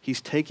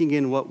 He's taking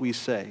in what we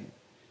say.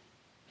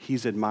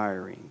 He's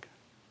admiring.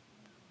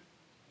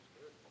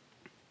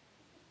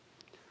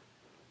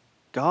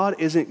 God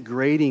isn't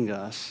grading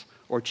us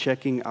or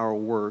checking our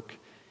work.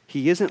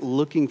 He isn't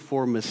looking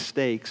for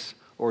mistakes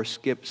or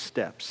skipped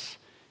steps.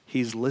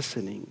 He's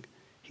listening.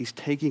 He's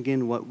taking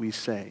in what we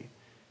say.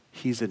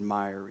 He's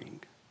admiring.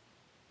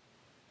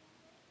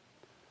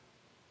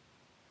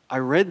 I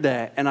read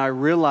that and I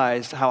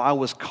realized how I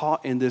was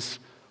caught in this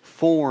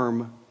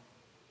form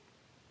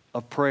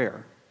of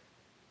prayer.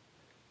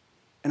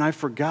 And I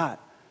forgot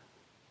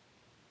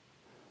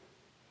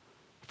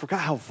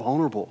how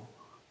vulnerable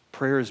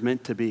prayer is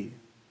meant to be.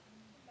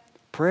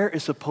 Prayer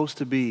is supposed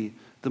to be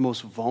the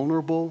most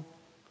vulnerable,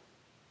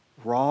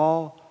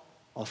 raw,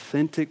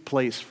 authentic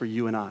place for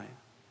you and I.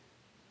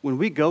 When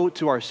we go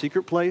to our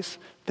secret place,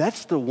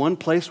 that's the one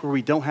place where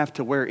we don't have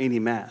to wear any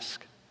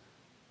mask.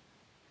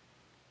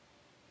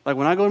 Like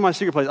when I go to my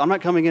secret place, I'm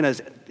not coming in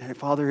as, hey,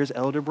 Father, here's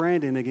Elder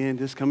Brandon again,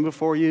 just coming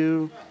before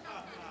you.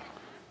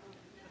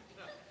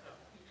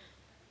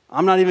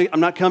 I'm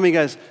not coming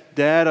as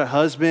dad or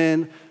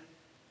husband,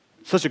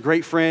 such a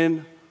great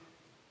friend.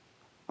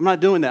 I'm not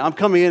doing that. I'm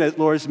coming in as,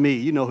 Lord, it's me.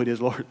 You know who it is,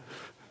 Lord.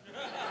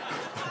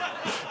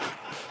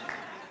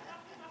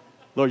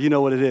 Lord, you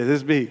know what it is.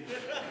 It's me.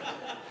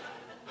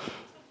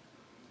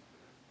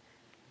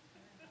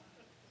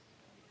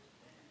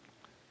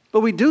 But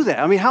we do that.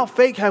 I mean, how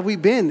fake have we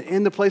been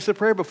in the place of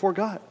prayer before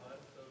God?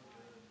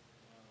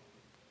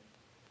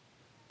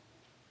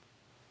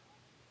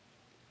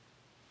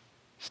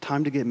 It's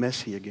time to get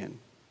messy again.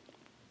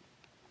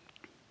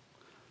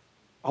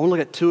 I want to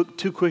look at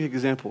two quick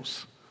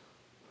examples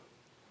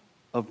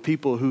of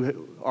people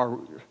who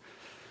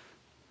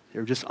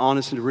they're just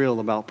honest and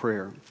real about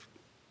prayer.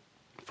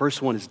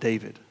 First one is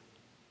David.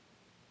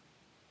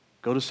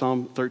 Go to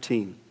Psalm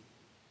 13.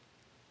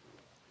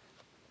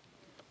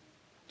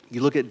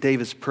 You look at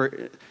David's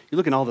prayer, you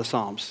look at all the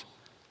Psalms.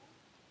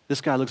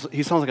 This guy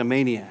he sounds like a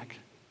maniac.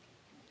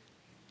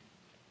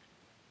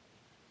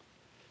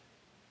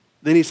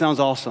 Then he sounds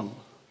awesome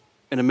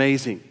and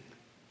amazing.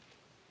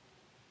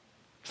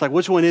 It's like,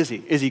 which one is he?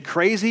 Is he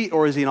crazy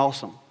or is he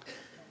awesome?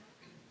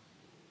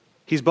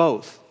 He's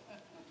both.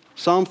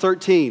 Psalm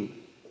 13,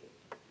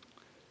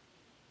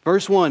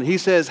 verse 1, he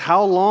says,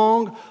 how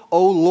long,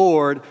 O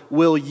Lord,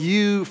 will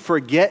you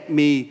forget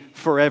me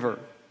forever?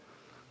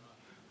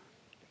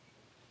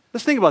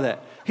 Let's think about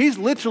that. He's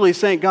literally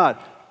saying, God,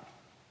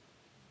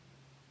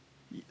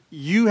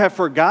 you have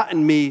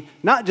forgotten me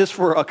not just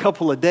for a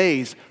couple of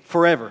days,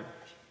 forever.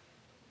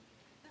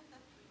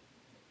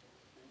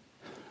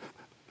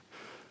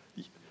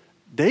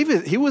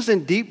 David, he was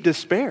in deep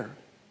despair.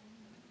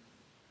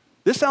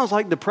 This sounds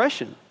like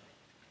depression.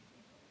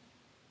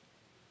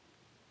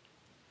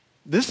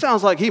 This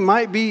sounds like he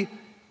might be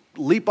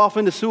leap off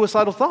into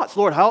suicidal thoughts.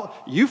 Lord, how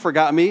you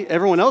forgot me,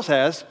 everyone else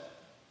has.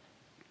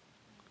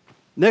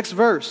 Next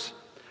verse.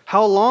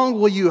 How long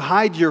will you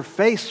hide your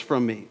face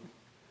from me?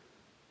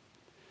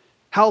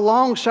 How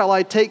long shall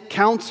I take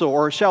counsel,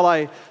 or shall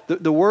I,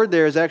 the word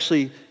there is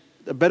actually,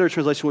 a better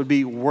translation would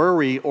be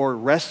worry or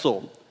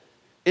wrestle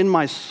in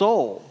my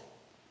soul,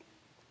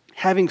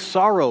 having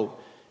sorrow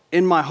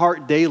in my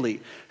heart daily.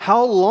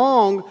 How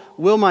long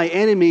will my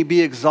enemy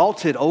be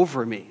exalted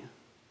over me?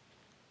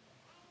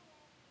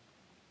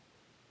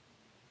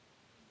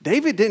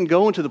 David didn't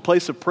go into the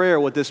place of prayer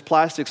with this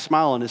plastic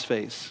smile on his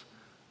face.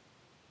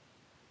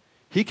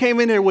 He came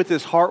in there with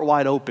his heart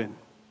wide open.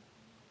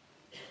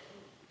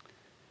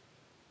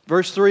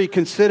 Verse 3,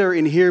 consider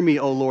and hear me,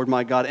 O Lord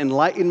my God,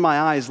 enlighten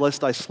my eyes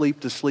lest I sleep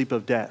the sleep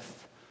of death.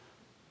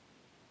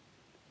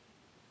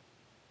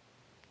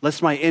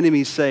 Lest my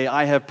enemies say,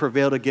 I have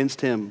prevailed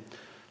against him.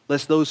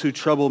 Lest those who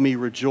trouble me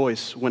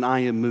rejoice when I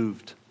am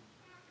moved.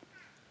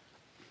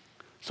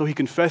 So he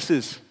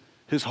confesses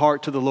his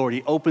heart to the Lord.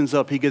 He opens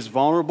up, he gets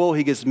vulnerable,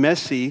 he gets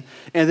messy.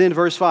 And then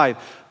verse 5,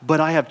 but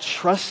I have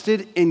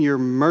trusted in your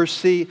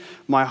mercy.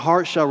 My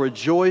heart shall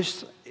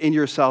rejoice in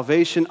your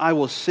salvation. I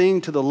will sing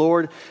to the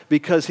Lord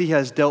because he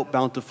has dealt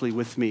bountifully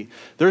with me.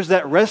 There's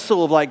that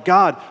wrestle of like,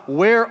 God,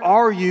 where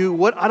are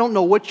you? I don't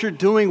know what you're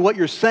doing, what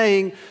you're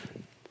saying,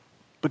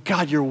 but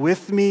God, you're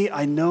with me.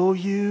 I know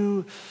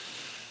you.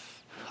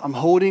 I'm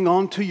holding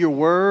on to your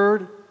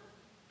word.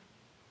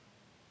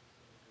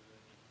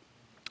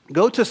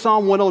 Go to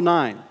Psalm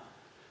 109.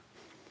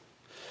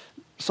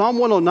 Psalm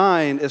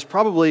 109 is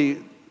probably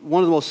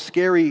one of the most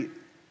scary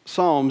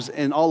psalms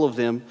in all of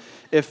them.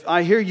 If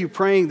I hear you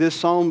praying this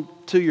psalm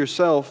to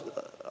yourself,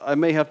 I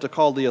may have to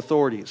call the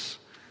authorities.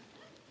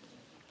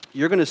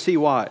 You're going to see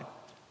why.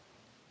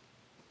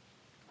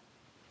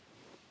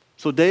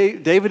 So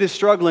David is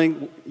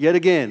struggling yet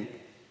again.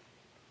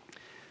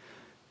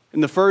 In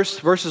the first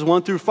verses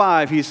 1 through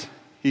 5,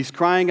 he's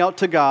crying out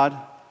to God.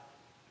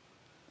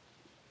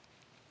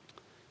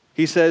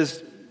 He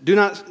says, do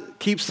not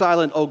keep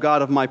silent, O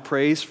God of my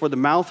praise, for the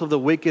mouth of the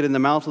wicked and the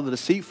mouth of the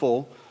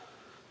deceitful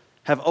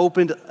have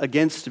opened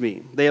against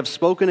me. They have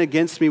spoken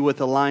against me with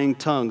a lying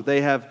tongue.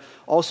 They have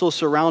also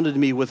surrounded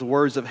me with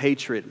words of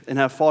hatred and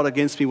have fought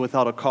against me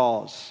without a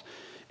cause.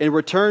 In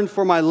return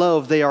for my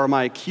love, they are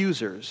my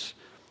accusers,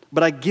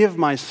 but I give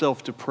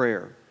myself to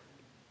prayer.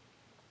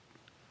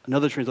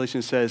 Another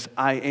translation says,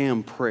 I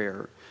am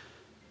prayer.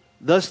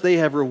 Thus they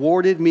have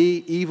rewarded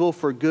me evil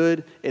for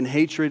good and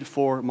hatred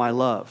for my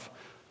love.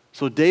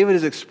 So David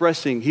is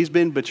expressing, he's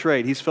been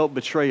betrayed. He's felt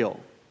betrayal.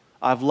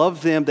 I've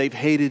loved them, they've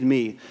hated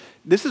me.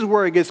 This is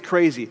where it gets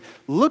crazy.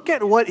 Look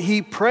at what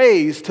he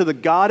prays to the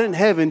God in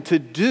heaven to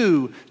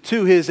do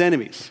to his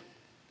enemies.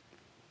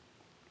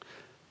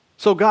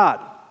 So God,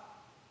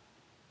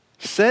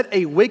 set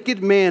a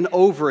wicked man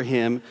over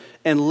him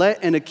and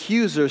let an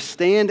accuser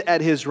stand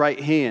at his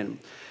right hand.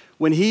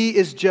 When he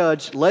is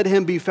judged, let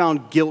him be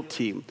found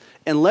guilty.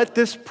 And let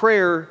his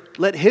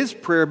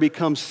prayer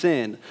become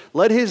sin.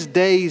 Let his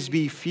days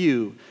be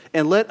few,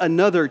 and let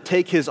another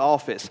take his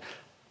office.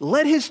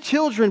 Let his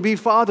children be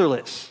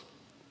fatherless,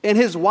 and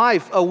his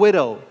wife a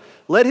widow.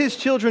 Let his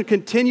children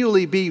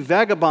continually be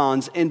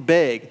vagabonds and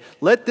beg.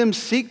 Let them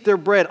seek their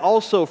bread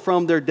also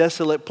from their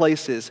desolate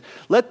places.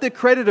 Let the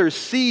creditors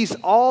seize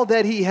all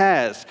that he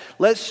has.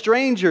 Let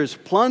strangers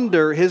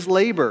plunder his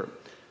labor.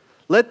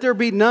 Let there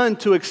be none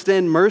to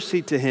extend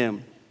mercy to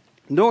him,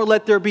 nor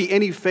let there be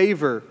any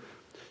favor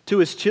to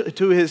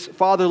his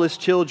fatherless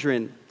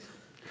children.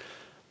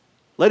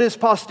 Let his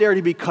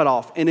posterity be cut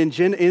off, and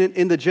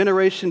in the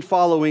generation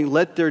following,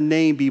 let their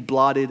name be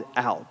blotted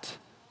out.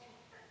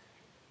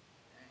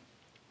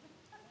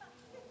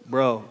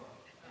 Bro,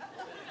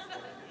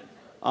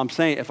 I'm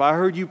saying, if I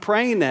heard you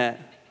praying that,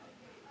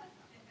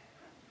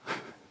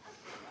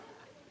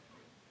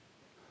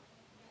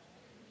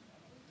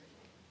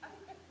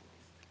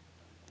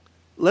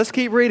 let's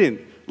keep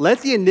reading.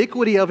 Let the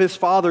iniquity of his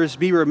fathers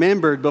be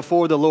remembered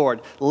before the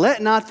Lord.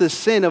 Let not the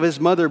sin of his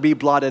mother be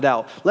blotted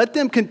out. Let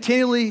them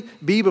continually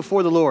be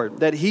before the Lord,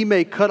 that he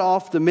may be cut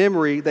off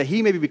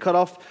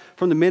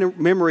from the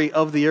memory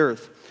of the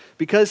earth.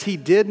 Because he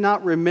did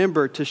not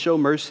remember to show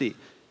mercy,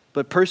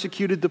 but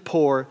persecuted the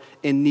poor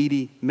and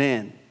needy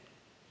man.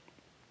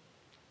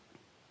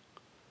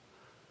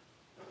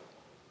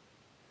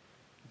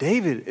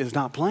 David is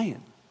not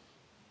playing.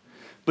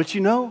 But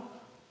you know,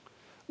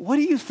 what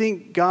do you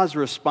think God's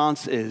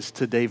response is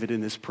to David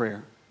in this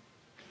prayer?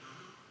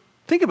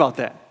 Think about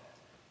that.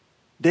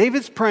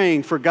 David's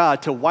praying for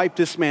God to wipe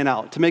this man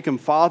out, to make him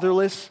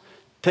fatherless,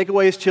 take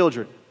away his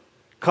children,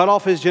 cut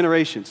off his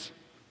generations,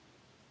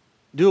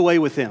 do away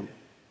with him.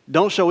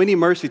 Don't show any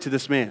mercy to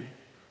this man.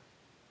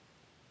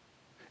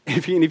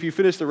 If you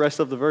finish the rest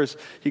of the verse,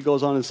 he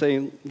goes on and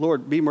saying,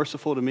 Lord, be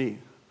merciful to me.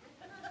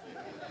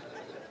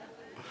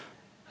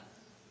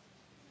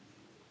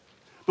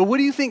 But what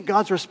do you think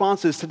God's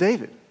response is to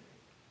David?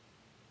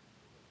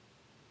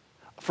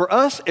 For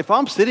us, if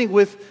I'm sitting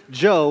with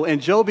Joe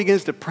and Joe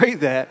begins to pray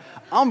that,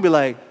 I'm going to be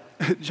like,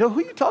 Joe, who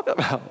you talking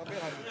about?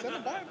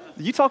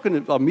 You talking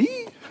about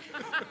me?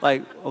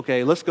 Like,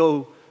 okay, let's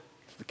go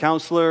to the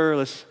counselor.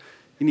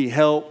 You need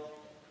help.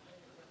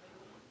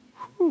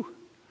 Whew.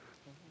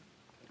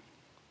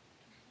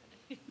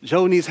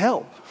 Joe needs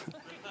help.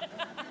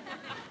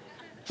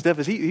 Steph,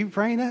 is he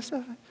praying that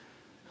stuff?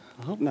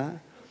 I hope not.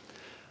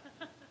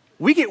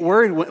 We get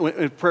worried when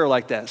in prayer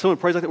like that. Someone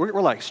prays like that,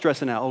 we're like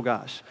stressing out, oh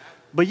gosh.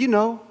 But you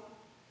know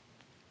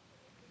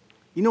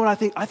what I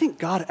think? I think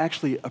God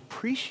actually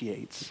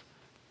appreciates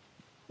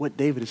what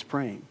David is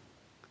praying.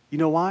 You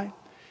know why?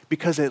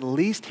 Because at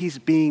least he's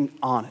being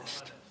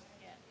honest.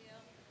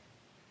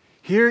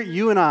 Here,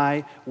 you and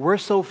I, we're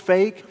so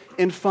fake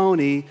and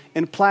phony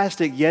and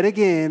plastic yet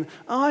again.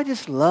 Oh, I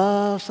just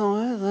love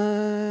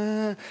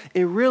someone.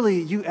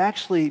 You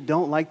actually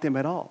don't like them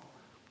at all.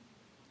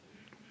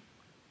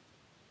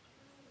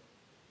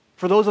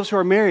 For those of us who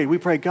are married, we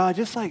pray, God,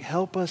 just like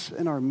help us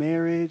in our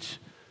marriage.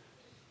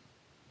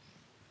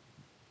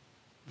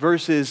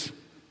 Versus,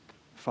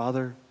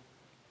 Father,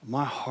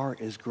 my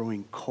heart is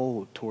growing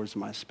cold towards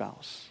my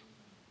spouse.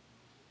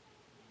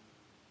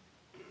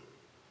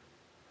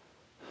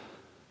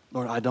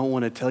 Lord, I don't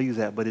want to tell you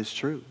that, but it's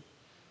true.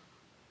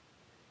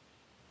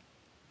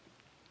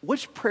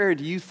 Which prayer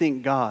do you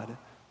think God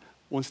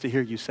wants to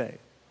hear you say?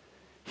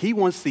 He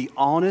wants the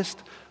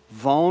honest,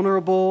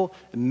 vulnerable,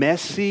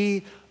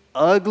 messy,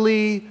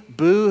 ugly,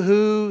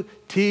 boo-hoo,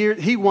 tear.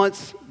 He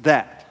wants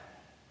that.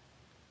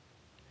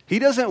 He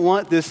doesn't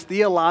want this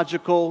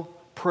theological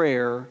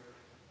prayer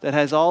that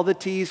has all the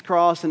T's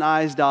crossed and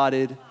I's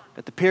dotted,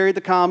 got the period,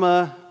 the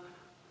comma,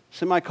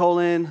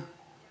 semicolon.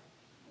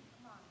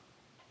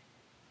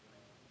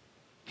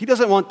 He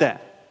doesn't want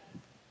that.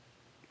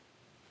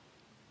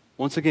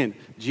 Once again,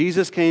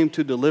 Jesus came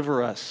to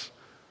deliver us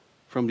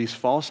from these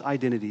false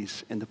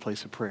identities in the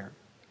place of prayer.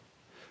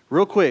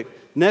 Real quick,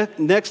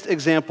 next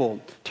example.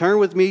 Turn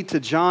with me to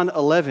John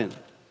 11.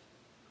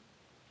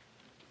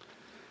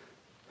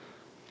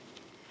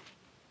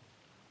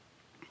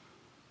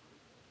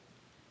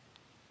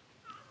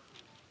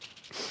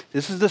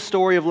 This is the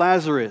story of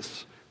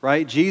Lazarus,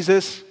 right?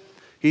 Jesus,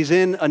 he's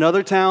in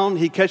another town.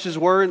 He catches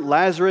word,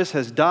 Lazarus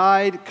has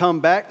died. Come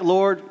back,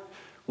 Lord.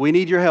 We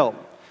need your help.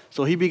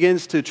 So he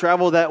begins to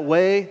travel that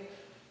way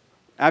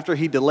after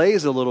he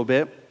delays a little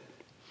bit.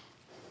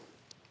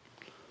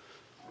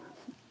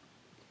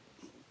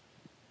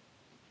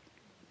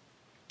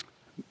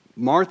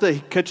 Martha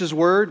catches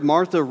word.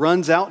 Martha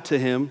runs out to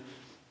him.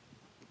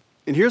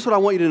 And here's what I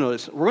want you to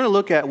notice. We're going to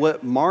look at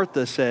what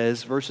Martha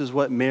says versus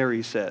what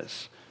Mary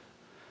says.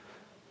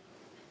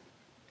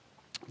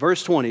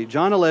 Verse 20,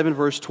 John 11,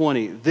 verse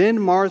 20. Then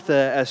Martha,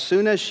 as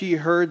soon as she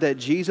heard that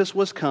Jesus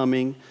was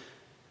coming,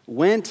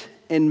 went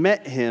and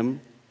met him,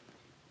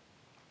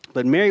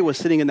 but Mary was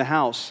sitting in the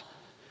house.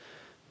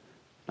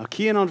 Now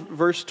key in on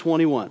verse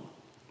 21.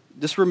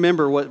 Just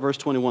remember what verse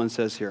 21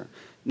 says here.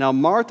 Now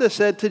Martha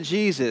said to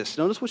Jesus,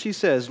 notice what she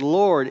says,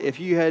 Lord, if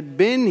you had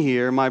been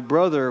here, my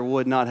brother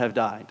would not have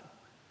died.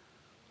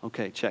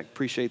 Okay, check.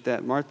 Appreciate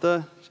that,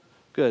 Martha.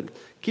 Good.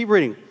 Keep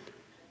reading.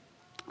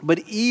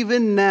 But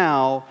even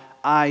now,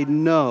 I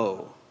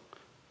know.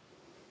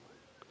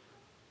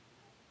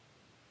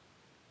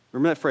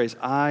 Remember that phrase,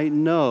 I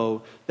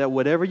know that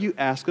whatever you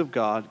ask of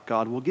God,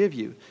 God will give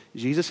you.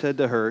 Jesus said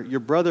to her, your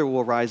brother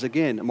will rise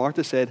again.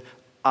 Martha said,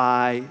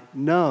 I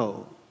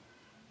know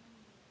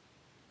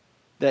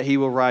that he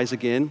will rise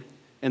again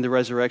in the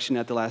resurrection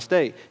at the last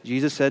day.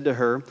 Jesus said to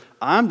her,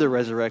 I'm the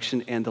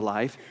resurrection and the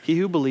life. He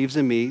who believes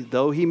in me,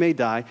 though he may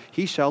die,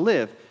 he shall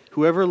live.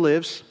 Whoever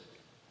lives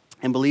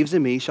and believes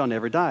in me shall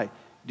never die.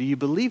 Do you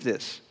believe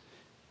this?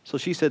 So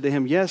she said to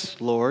him, yes,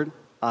 Lord,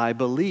 I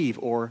believe,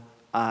 or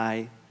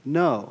I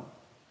know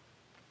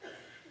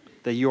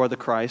that you are the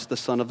Christ, the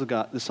Son of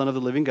the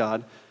living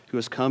God, who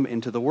has come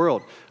into the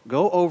world.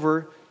 Go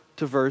over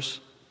to verse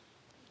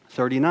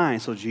 39.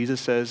 So Jesus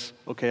says,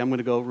 okay, I'm going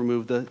to go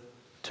remove the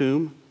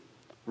tomb,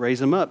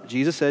 raise him up.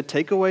 Jesus said,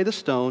 take away the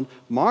stone.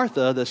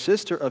 Martha, the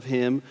sister of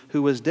him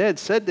who was dead,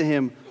 said to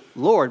him,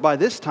 Lord, by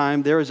this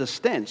time there is a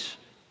stench,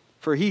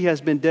 for he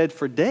has been dead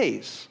for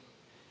days.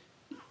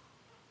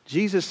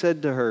 Jesus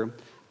said to her,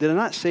 did I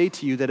not say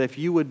to you that if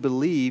you would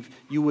believe,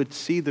 you would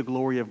see the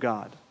glory of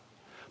God?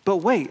 But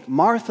wait,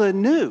 Martha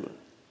knew.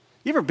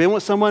 You ever been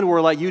with someone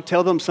where like you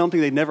tell them something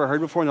they've never heard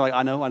before and they're like,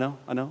 I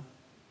know.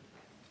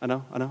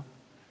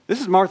 This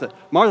is Martha.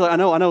 Martha, I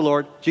know,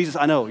 Lord. Jesus,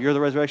 I know. You're the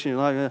resurrection.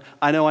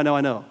 I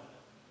know.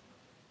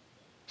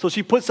 So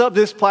she puts up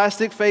this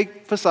plastic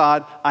fake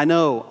facade. I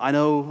know.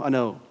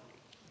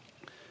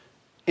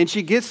 And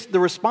she gets, the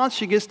response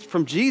she gets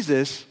from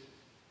Jesus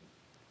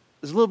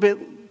is a little bit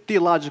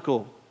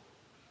theological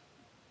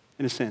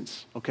in a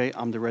sense. Okay,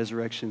 I'm the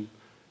resurrection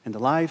and the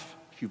life.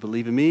 If you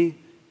believe in me,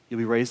 you'll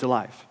be raised to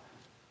life.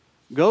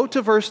 Go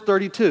to verse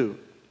 32.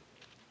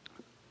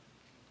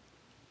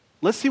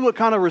 Let's see what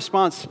kind of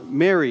response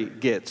Mary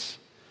gets.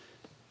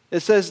 It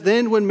says,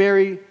 then when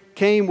Mary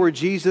came where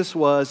Jesus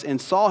was and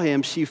saw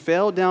him, she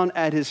fell down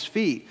at his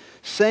feet,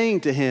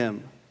 saying to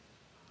him,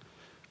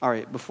 All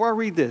right, before I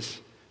read this,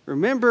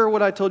 remember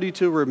what I told you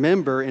to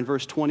remember in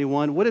verse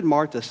 21. What did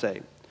Martha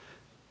say?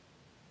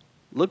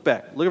 Look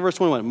back. Look at verse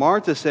 21.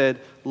 Martha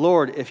said,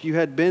 Lord, if you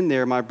had been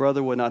there, my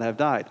brother would not have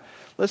died.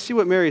 Let's see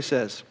what Mary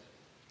says.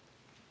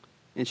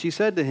 And she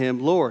said to him,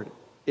 Lord,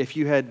 if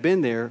you had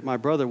been there, my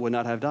brother would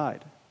not have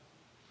died.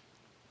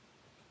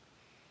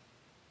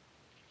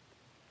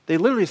 They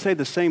literally say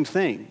the same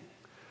thing,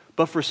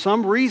 but for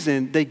some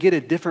reason, they get a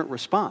different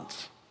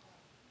response.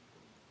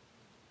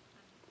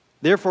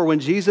 Therefore, when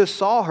Jesus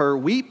saw her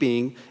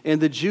weeping, and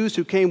the Jews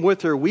who came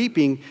with her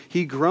weeping,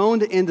 he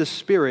groaned in the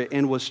spirit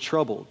and was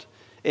troubled.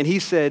 And he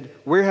said,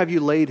 where have you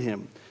laid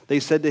him?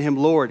 They said to him,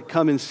 Lord,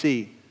 come and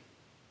see.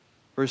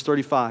 Verse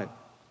 35,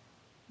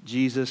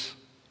 Jesus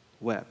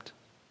wept.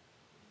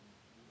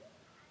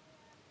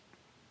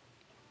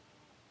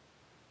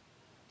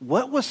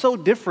 What was so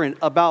different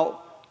about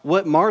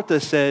what Martha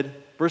said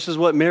versus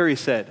what Mary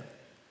said?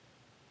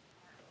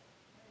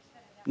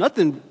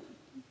 Nothing.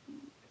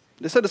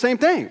 They said the same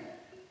thing.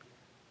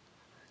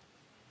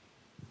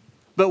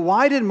 But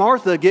why did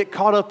Martha get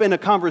caught up in a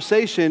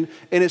conversation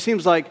and it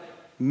seems like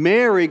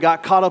Mary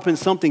got caught up in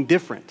something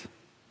different?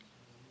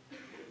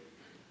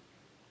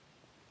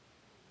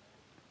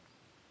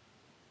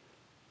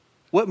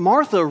 What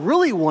Martha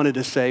really wanted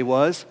to say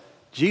was,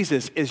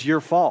 Jesus, it's your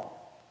fault.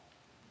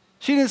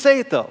 She didn't say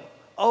it though.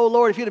 Oh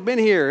Lord, if you'd have been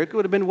here, it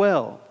would have been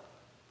well.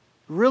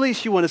 Really,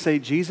 she wanted to say,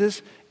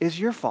 Jesus, it's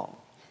your fault.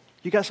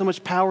 You got so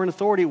much power and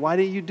authority. Why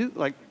didn't you do,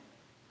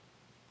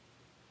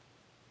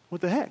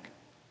 what the heck?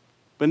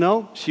 But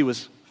no, she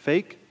was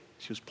fake.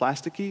 She was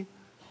plasticky.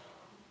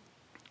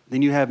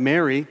 Then you have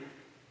Mary.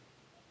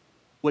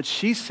 What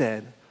she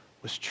said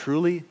was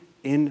truly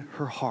in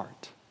her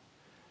heart.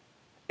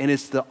 And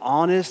it's the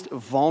honest,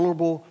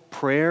 vulnerable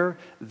prayer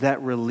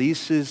that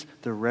releases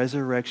the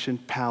resurrection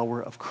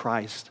power of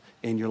Christ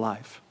in your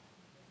life.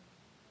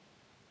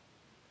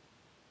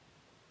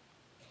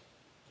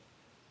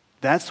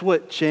 That's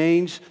what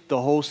changed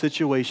the whole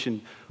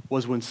situation,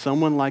 was when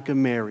someone like a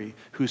Mary,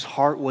 whose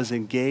heart was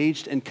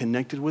engaged and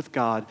connected with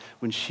God,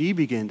 when she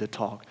began to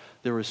talk,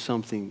 there was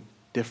something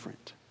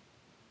different.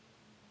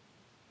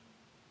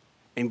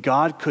 And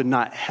God could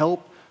not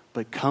help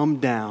but come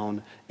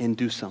down and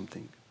do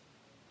something.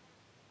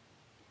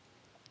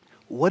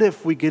 What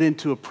if we get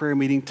into a prayer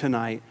meeting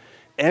tonight,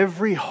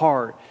 every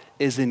heart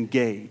is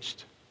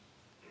engaged?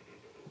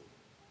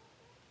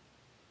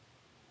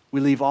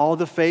 We leave all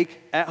the fake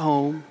at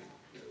home,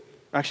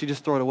 or actually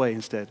just throw it away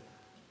instead.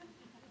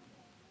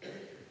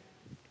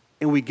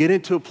 And we get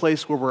into a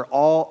place where we're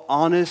all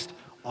honest,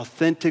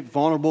 authentic,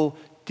 vulnerable,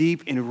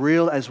 deep, and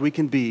real as we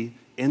can be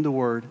in the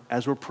Word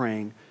as we're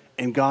praying.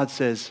 And God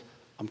says,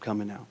 I'm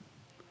coming now.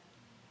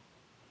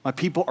 My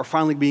people are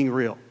finally being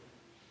real.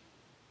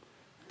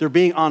 They're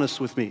being honest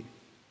with me.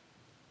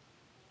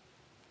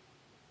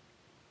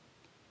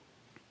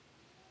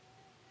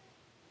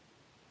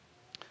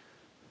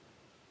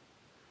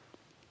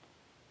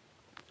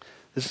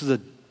 This is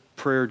a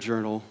prayer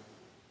journal.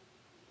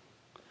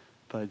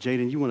 But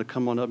Jaden, you want to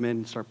come on up, man,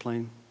 and start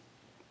playing?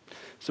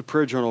 It's a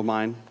prayer journal of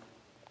mine.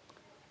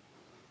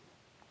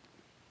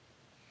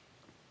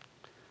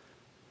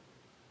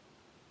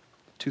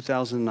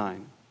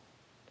 (2009).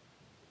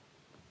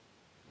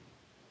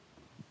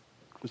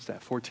 What's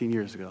that, 14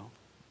 years ago?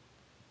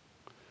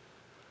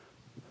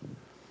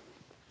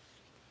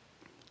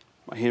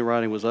 My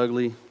handwriting was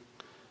ugly,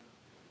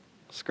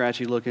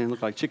 scratchy looking,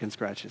 looked like chicken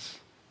scratches.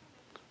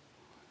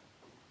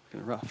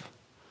 Kind of rough.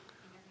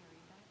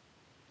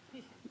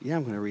 Yeah,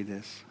 I'm going to read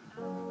this.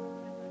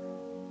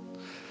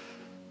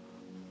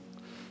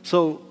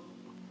 So,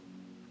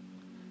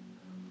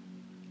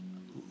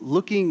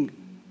 looking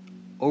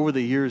over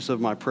the years of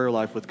my prayer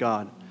life with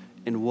God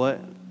and what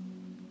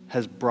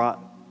has brought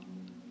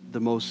the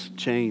most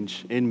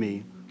change in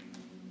me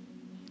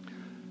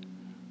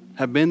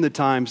have been the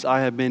times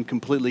I have been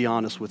completely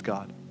honest with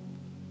God.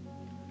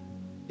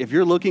 If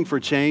you're looking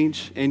for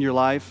change in your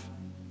life,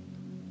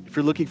 if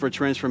you're looking for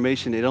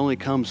transformation, it only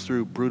comes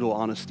through brutal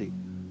honesty.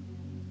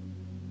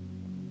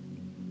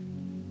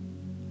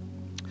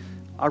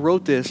 I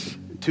wrote this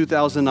in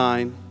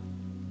 2009.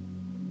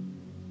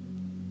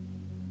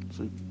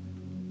 So,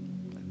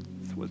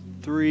 I was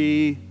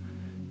three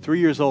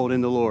years old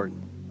in the Lord.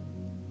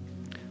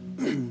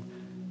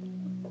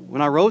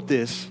 When I wrote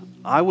this,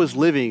 I was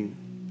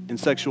living in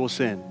sexual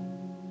sin.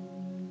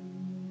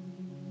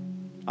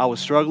 I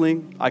was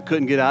struggling. I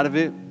couldn't get out of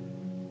it.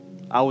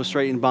 I was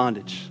straight in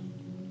bondage.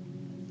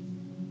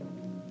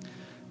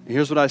 And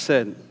here's what I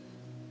said.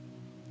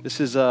 This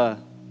is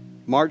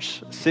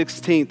March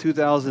 16,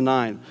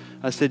 2009.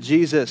 I said,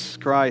 Jesus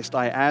Christ,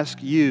 I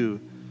ask you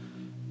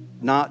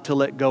not to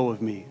let go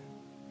of me.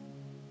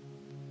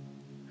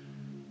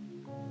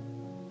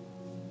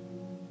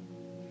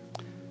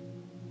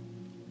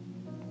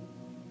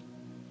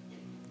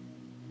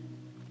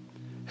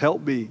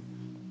 Help me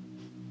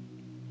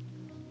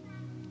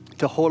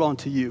to hold on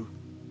to you.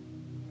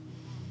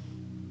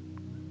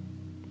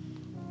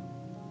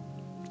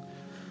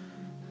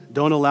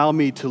 Don't allow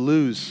me to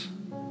lose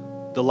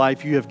the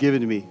life you have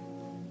given me.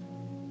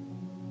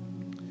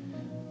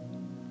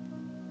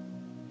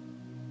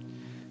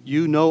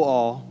 You know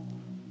all.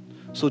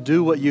 So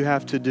do what you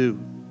have to do.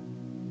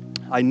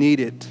 I need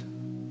it.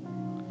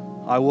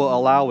 I will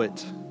allow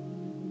it.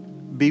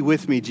 Be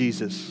with me,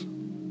 Jesus.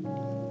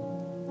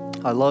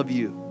 I love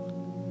you.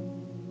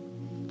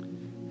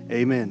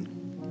 Amen.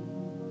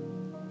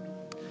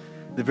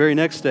 The very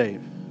next day,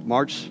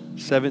 March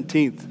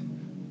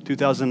 17th,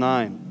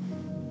 2009,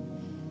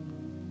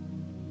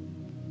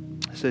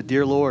 I said,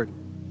 Dear Lord,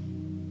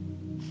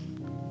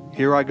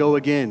 here I go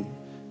again,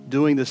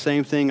 doing the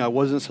same thing I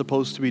wasn't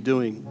supposed to be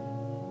doing.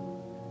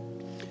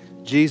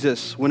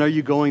 Jesus, when are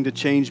you going to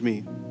change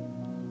me?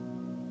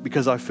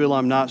 Because I feel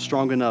I'm not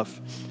strong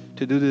enough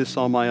to do this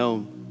on my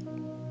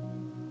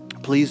own.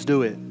 Please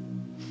do it.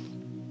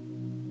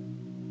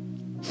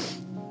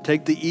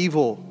 Take the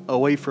evil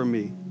away from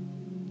me.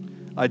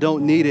 I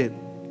don't need it.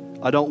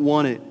 I don't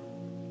want it.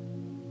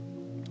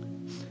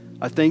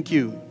 I thank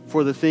you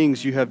for the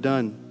things you have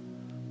done.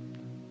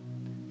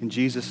 In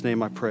Jesus'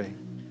 name I pray.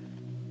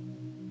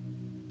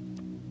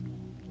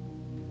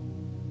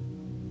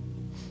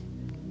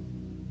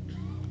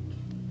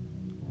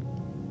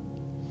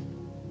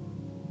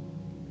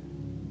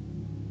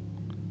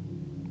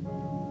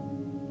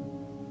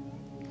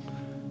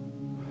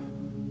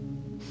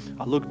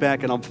 I look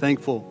back and I'm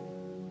thankful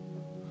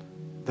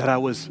that I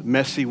was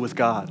messy with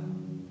God.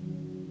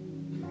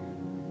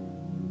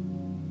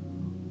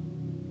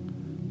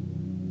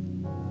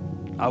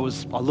 I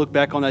look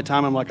back on that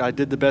time, I'm like, I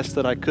did the best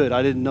that I could.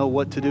 I didn't know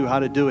what to do, how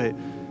to do it.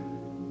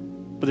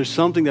 But there's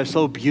something that's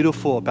so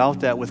beautiful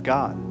about that with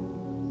God.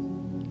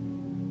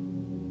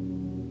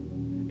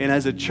 And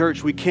as a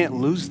church, we can't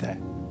lose that.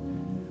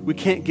 We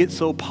can't get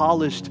so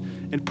polished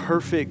and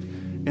perfect,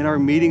 and our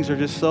meetings are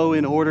just so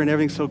in order and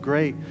everything's so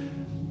great.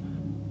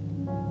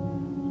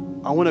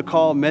 I want to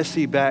call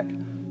messy back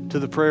to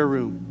the prayer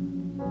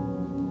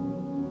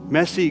room.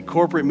 Messy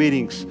corporate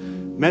meetings,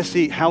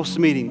 messy house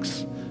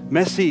meetings,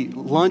 messy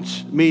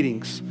lunch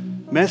meetings,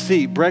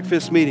 messy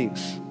breakfast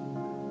meetings.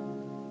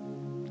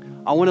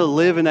 I want to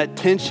live in that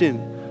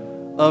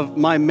tension of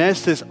my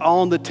mess is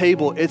on the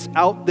table. It's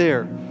out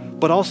there.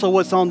 But also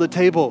what's on the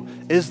table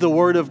is the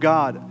Word of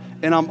God.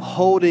 And I'm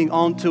holding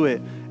on to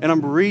it. And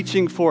I'm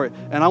reaching for it.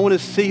 And I want to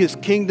see His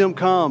kingdom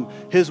come.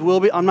 His will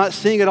be. I'm not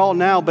seeing it all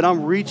now, but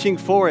I'm reaching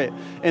for it.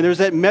 And there's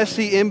that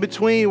messy in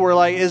between where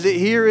like, is it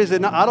here? Is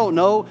it not? I don't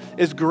know.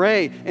 It's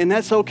gray. And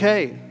that's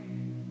okay.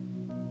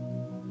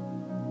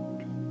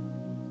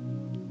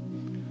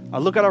 I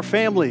look at our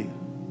family.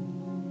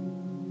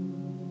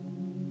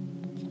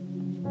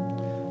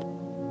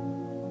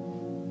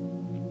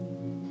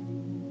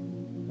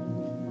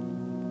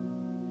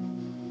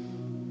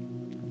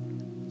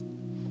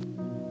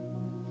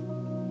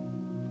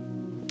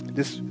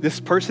 This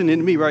person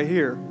in me right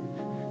here.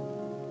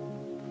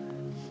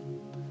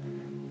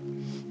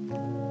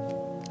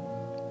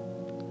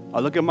 I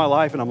look at my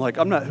life and I'm like,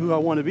 I'm not who I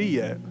want to be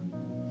yet.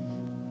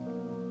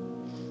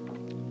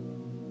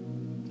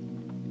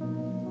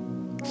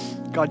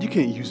 God, you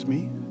can't use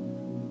me.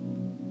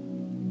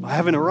 I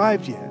haven't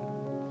arrived yet.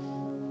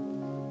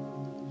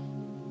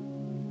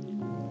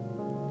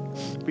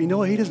 But you know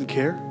what? He doesn't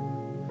care.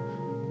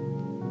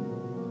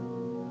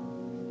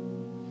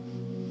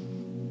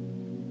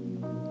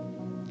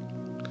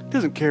 He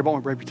doesn't care about my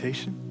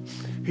reputation.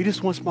 He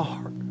just wants my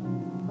heart.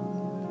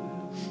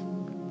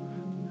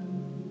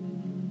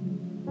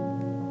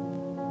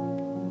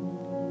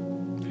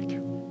 Thank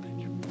you. Thank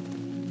you.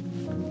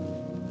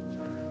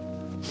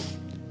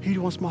 He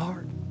wants my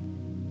heart.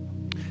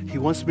 He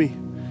wants me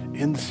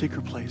in the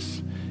secret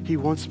place. He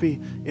wants me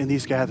in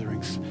these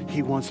gatherings.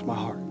 He wants my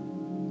heart.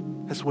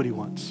 That's what He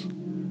wants.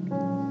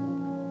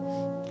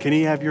 Can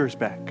He have yours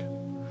back?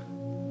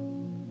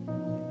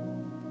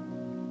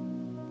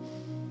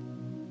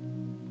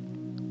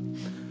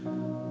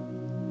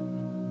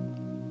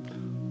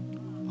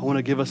 I want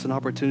to give us an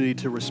opportunity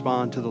to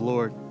respond to the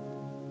Lord.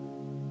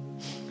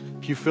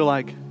 If you feel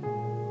like,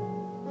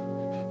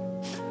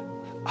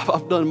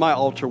 I've done my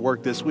altar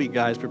work this week,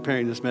 guys,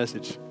 preparing this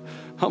message.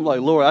 I'm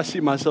like, Lord, I see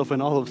myself in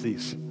all of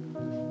these.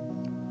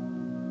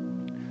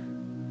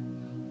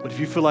 But if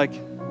you feel like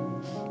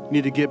you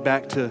need to get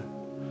back to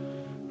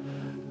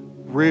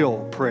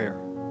real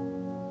prayer,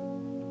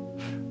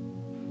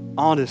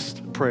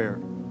 honest prayer,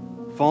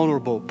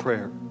 vulnerable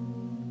prayer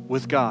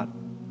with God,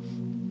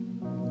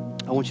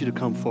 I want you to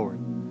come forward.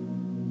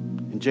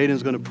 And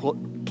Jaden's going to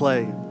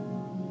play.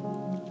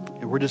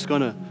 And we're just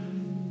going to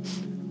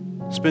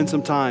spend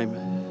some time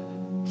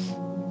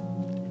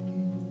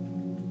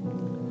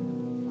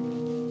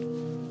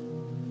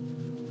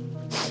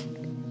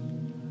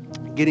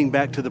getting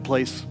back to the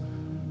place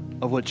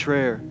of what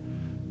prayer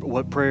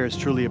is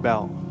truly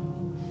about.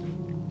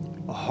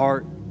 A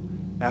heart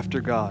after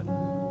God.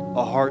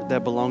 A heart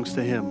that belongs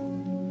to Him.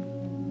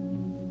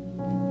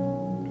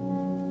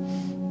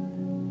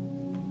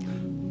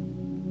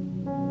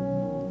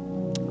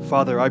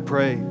 Father, I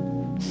pray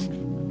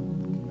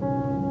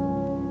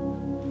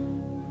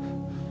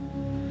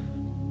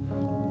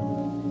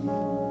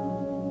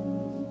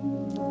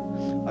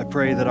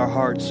that our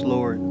hearts,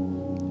 Lord,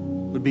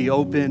 would be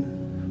open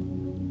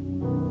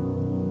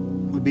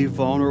would be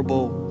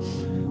vulnerable,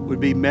 would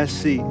be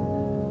messy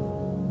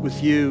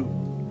with you.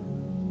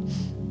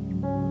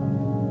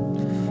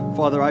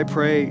 Father, I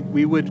pray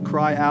we would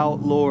cry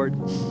out, Lord,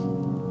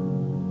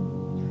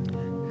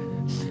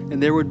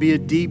 and there would be a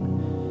deep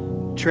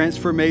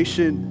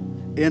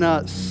transformation in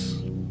us.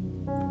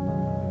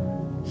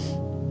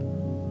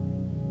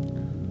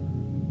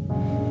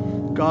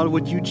 God,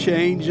 would you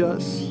change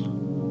us?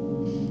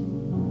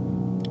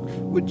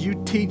 Would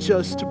you teach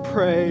us to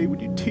pray?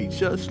 Would you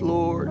teach us,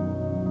 Lord,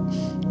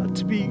 not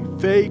to be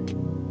fake,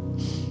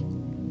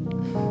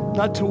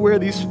 not to wear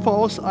these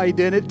false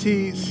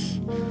identities,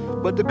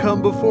 but to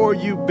come before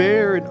you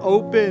bare and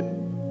open,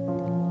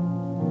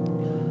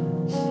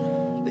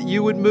 that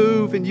you would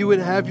move and you would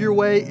have your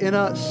way in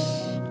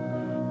us.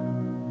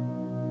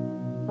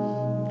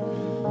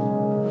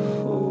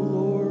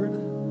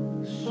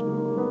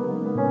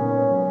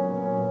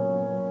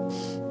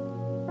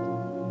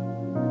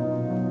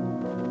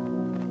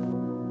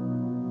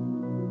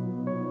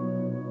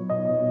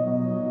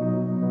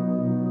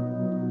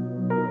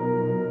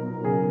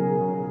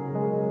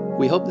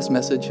 We hope this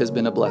message has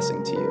been a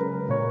blessing to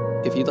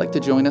you. If you'd like to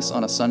join us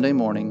on a Sunday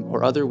morning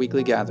or other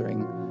weekly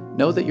gathering,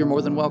 know that you're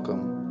more than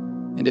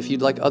welcome. And if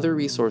you'd like other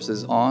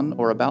resources on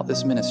or about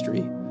this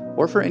ministry,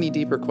 or for any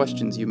deeper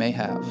questions you may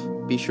have,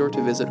 be sure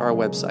to visit our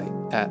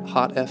website at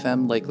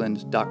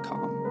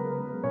hotfmlakeland.com.